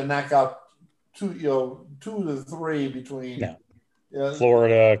not going to knock out 2 to 3 between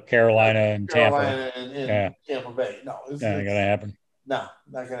Florida, Carolina, and Tampa. And Tampa Bay. No, it's not going to happen. No,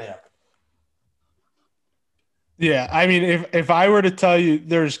 not going to happen. Yeah, I mean, if I were to tell you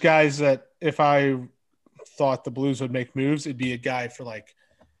there's guys that if I thought the Blues would make moves, it'd be a guy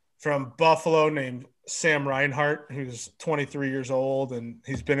from Buffalo named Sam Reinhart, who's 23 years old, and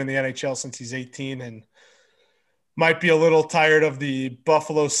he's been in the NHL since he's 18 and might be a little tired of the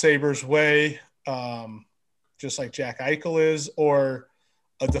Buffalo Sabres way, just like Jack Eichel is, or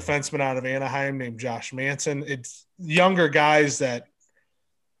a defenseman out of Anaheim named Josh Manson. It's younger guys that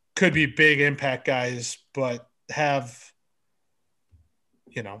could be big impact guys, but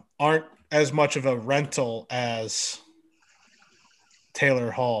aren't as much of a rental as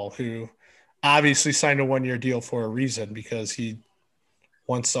Taylor Hall, who obviously signed a 1-year deal for a reason, because he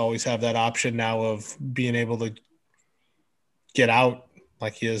wants to always have that option now of being able to get out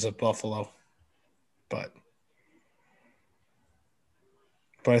like he is at Buffalo. But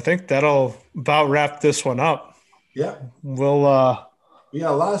I think that'll about wrap this one up. Yeah. We'll we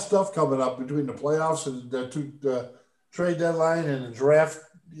got a lot of stuff coming up between the playoffs and the trade deadline and the draft.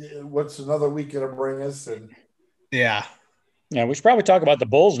 What's another week going to bring us? And yeah, we should probably talk about the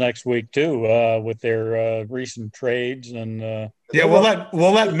Bulls next week too, with their recent trades and.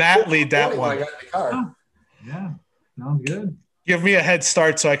 We'll let Matt lead that one. I got the card. Yeah, sounds good. Give me a head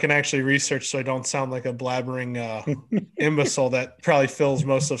start so I can actually research, so I don't sound like a blabbering imbecile that probably fills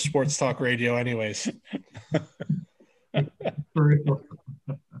most of sports talk radio, anyways. For real.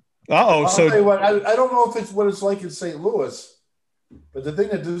 Uh-oh. I'll tell you what, I don't know if it's what it's like in St. Louis, but the thing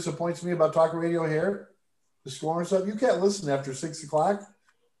that disappoints me about talk radio here, the scoring stuff, you can't listen after 6 o'clock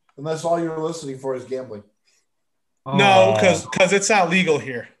unless all you're listening for is gambling. No, because it's not legal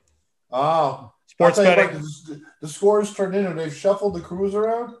here. Oh. Sports betting. What, the scores turned in and they've shuffled the crews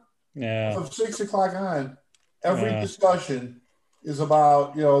around. Yeah. From 6 o'clock on, every discussion is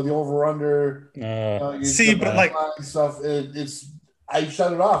about, the over-under. But like stuff. I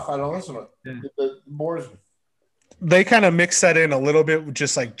shut it off. I don't listen to it. It bores me. They kind of mix that in a little bit with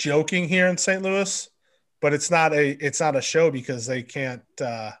just like joking here in St. Louis, but it's not a show because they can't.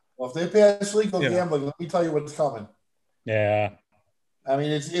 Well, if they pass legal gambling, let me tell you what's coming. Yeah. I mean,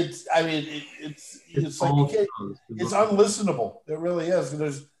 it's like it's unlistenable. It really is.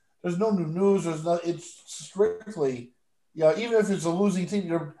 There's no new news. It's strictly, even if it's a losing team,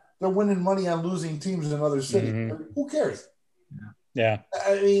 they're winning money on losing teams in another city. Mm-hmm. Who cares? Yeah.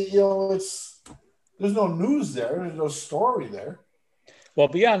 I mean, there's no news there. There's no story there. Well,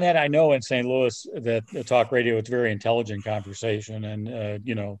 beyond that, I know in St. Louis that the talk radio, it's very intelligent conversation and,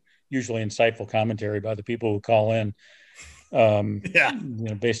 usually insightful commentary by the people who call in.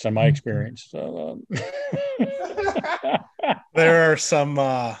 Based on my experience. So, there are some,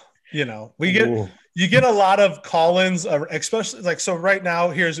 you get a lot of call-ins, especially like, so right now,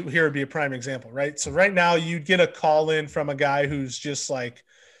 here would be a prime example, right? So right now you'd get a call-in from a guy who's just like,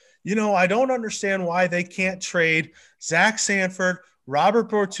 I don't understand why they can't trade Zach Sanford, Robert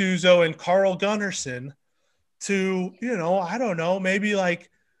Bortuzzo, and Carl Gunnarsson to, I don't know, maybe like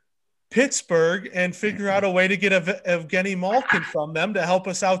Pittsburgh and figure out a way to get Evgeny Malkin from them to help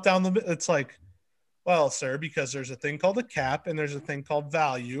us out down the – it's like, well, sir, because there's a thing called a cap and there's a thing called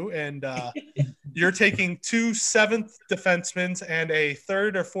value, and you're taking 2 seventh defensemen and a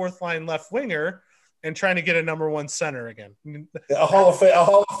third or fourth line left winger and trying to get a number 1 center again. A Hall of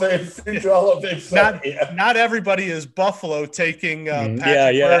Fame center. Not everybody is Buffalo taking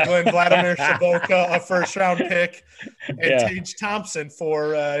Patrick Berglund, Vladimir Sobotka, a first-round pick, and Tage Thompson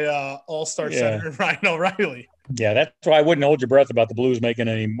for all-star center Ryan O'Reilly. Yeah, that's why I wouldn't hold your breath about the Blues making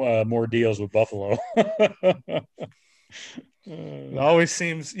any more deals with Buffalo. It always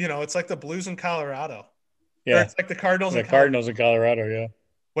seems, it's like the Blues in Colorado. Yeah, or it's like the Cardinals. The Cardinals in Colorado, yeah.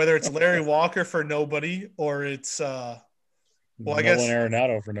 Whether it's Larry Walker for nobody or it's I guess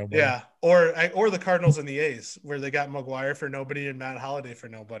Arenado for nobody. Yeah, or the Cardinals and the A's where they got McGuire for nobody and Matt Holliday for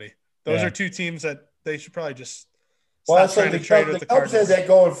nobody. Those are 2 teams that they should probably just stop trying to trade with the Cubs had that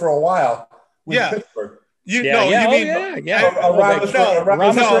going for a while with Pittsburgh. Ramos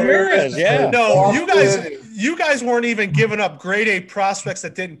Ramirez. No, you guys weren't even giving up grade A prospects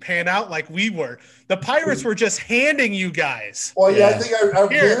that didn't pan out like we were. The Pirates were just handing you guys. Well, I think our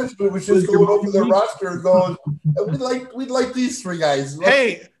fans was just going over the roster and going, we'd like these 3 guys.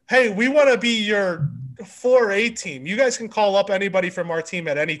 Hey, we want to be your 4A team. You guys can call up anybody from our team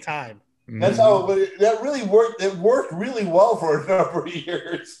at any time. That's how that really worked. It worked really well for a number of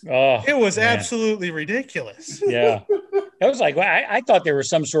years. Oh, It was absolutely ridiculous. Yeah. I was like, well, I thought there was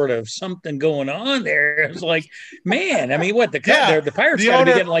some sort of something going on there. It was like, man, I mean, what the Pirates got to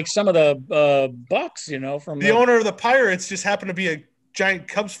be getting like some of the bucks, from the owner of the Pirates just happened to be a giant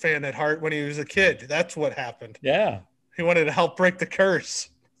Cubs fan at heart when he was a kid. That's what happened. Yeah. He wanted to help break the curse.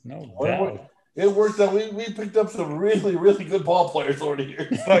 No doubt. It worked out. We picked up some really, really good ball players over the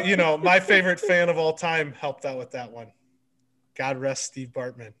years. But, my favorite fan of all time helped out with that one. God rest Steve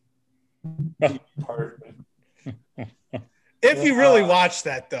Bartman. If you really watch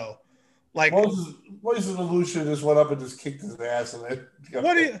that, though, like Moses Lucia just went up and just kicked his ass, and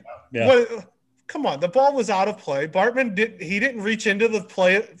come on, the ball was out of play. Bartman didn't reach into the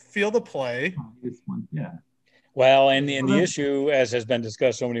field of play. Yeah. Well, and the issue, as has been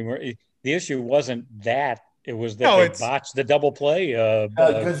discussed so many more, the issue wasn't that. It was that they botched the double play.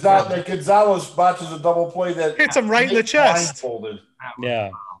 Gonzalez botches a double play that hits him right in the chest.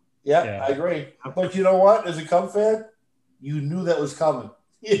 Yeah, I agree. But you know what? As a Cub fan, you knew that was coming.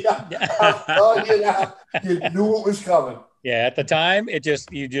 Yeah, you knew it was coming. Yeah, at the time, you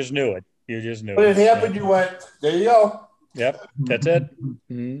just knew it. You just knew. When it happened, you went, "There you go." Yep, that's it.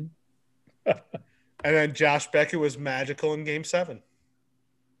 Mm-hmm. And then Josh Beckett was magical in Game 7.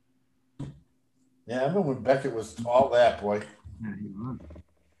 Yeah, I remember when Beckett was all that, boy. Yeah, he was.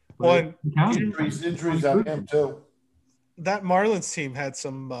 Well, injuries on him, too. That Marlins team had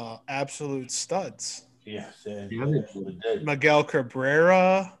some absolute studs. Yes, they did. Miguel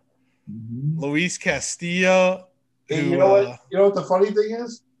Cabrera, Luis Castillo. Hey, you know what the funny thing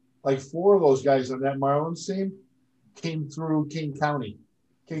is? Like 4 of those guys on that Marlins team came through King County.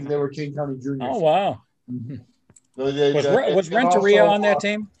 They were King County juniors. Oh, wow. Mm-hmm. Was Renteria on that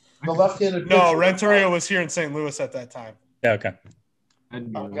team? The left-handed pitcher. No, Renteria was here in St. Louis at that time. Yeah, okay.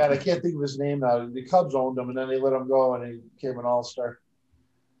 Oh, God, I can't think of his name now. The Cubs owned him, and then they let him go, and he became an all-star.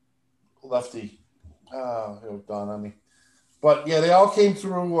 Lefty. It'll dawn on me. But, yeah, they all came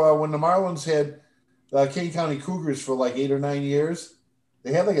through when the Marlins had King County Cougars for like 8 or 9 years.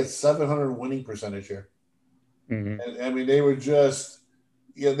 They had like a 700 winning percentage here. Mm-hmm. And, I mean, they were just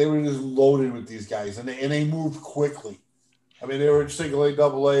loaded with these guys, and they moved quickly. I mean, they were single A,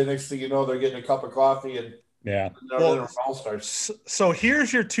 double A. Next thing you know, they're getting a cup of coffee, and they're all-stars. So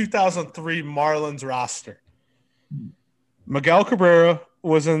here's your 2003 Marlins roster. Miguel Cabrera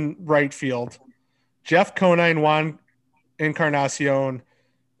was in right field. Jeff Conine, Juan Encarnacion,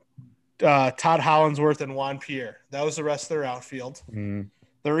 Todd Hollinsworth, and Juan Pierre. That was the rest of their outfield. Mm-hmm.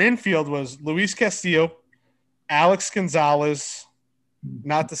 Their infield was Luis Castillo, Alex Gonzalez,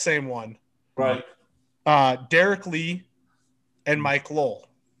 not the same one. Right. Derek Lee, and Mike Lowell.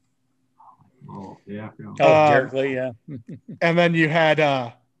 Oh, yeah. Derek Lee, yeah. And then you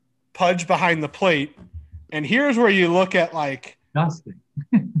had Pudge behind the plate. And here's where you look at like Dustin.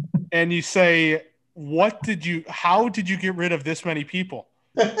 and you say, how did you get rid of this many people?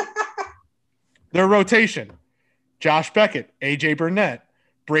 Their rotation: Josh Beckett, AJ Burnett,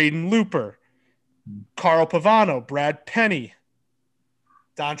 Braden Looper, Carl Pavano, Brad Penny,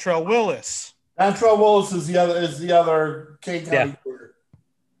 Dontrell Willis. Dontrell Willis is the other King County player.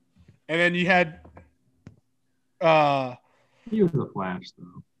 And then you had he was a flash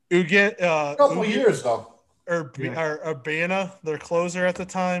though. A couple years though. Urbana, their closer at the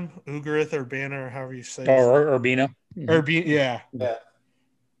time, Ugareth Urbana, or however you say it. Urbina. Urbina, yeah. Yeah.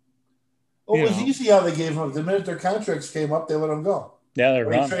 Well, it was easy how they gave them. The minute their contracts came up, they let them go. Yeah, they're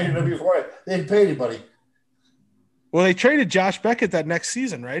gone. They traded them before it. They didn't pay anybody. Well, they traded Josh Beckett that next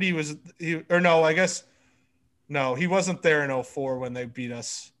season, right? He wasn't there in 2004 when they beat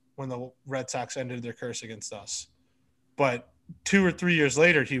us, when the Red Sox ended their curse against us. But 2 or 3 years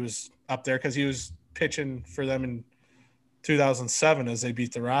later, he was up there because he was pitching for them in 2007 as they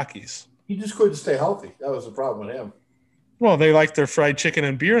beat the Rockies. He just couldn't stay healthy. That was the problem with him. Well, they liked their fried chicken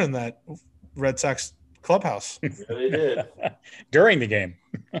and beer in that Red Sox clubhouse. Yeah, they did. During the game.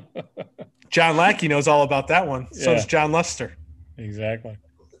 John Lackey knows all about that one. So does John Lester. Exactly.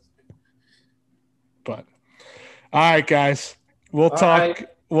 But all right, guys. We'll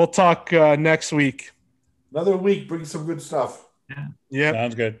talk next week. Another week brings some good stuff. Yeah.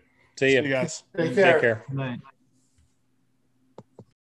 Sounds good. See you guys. Take care. Good night.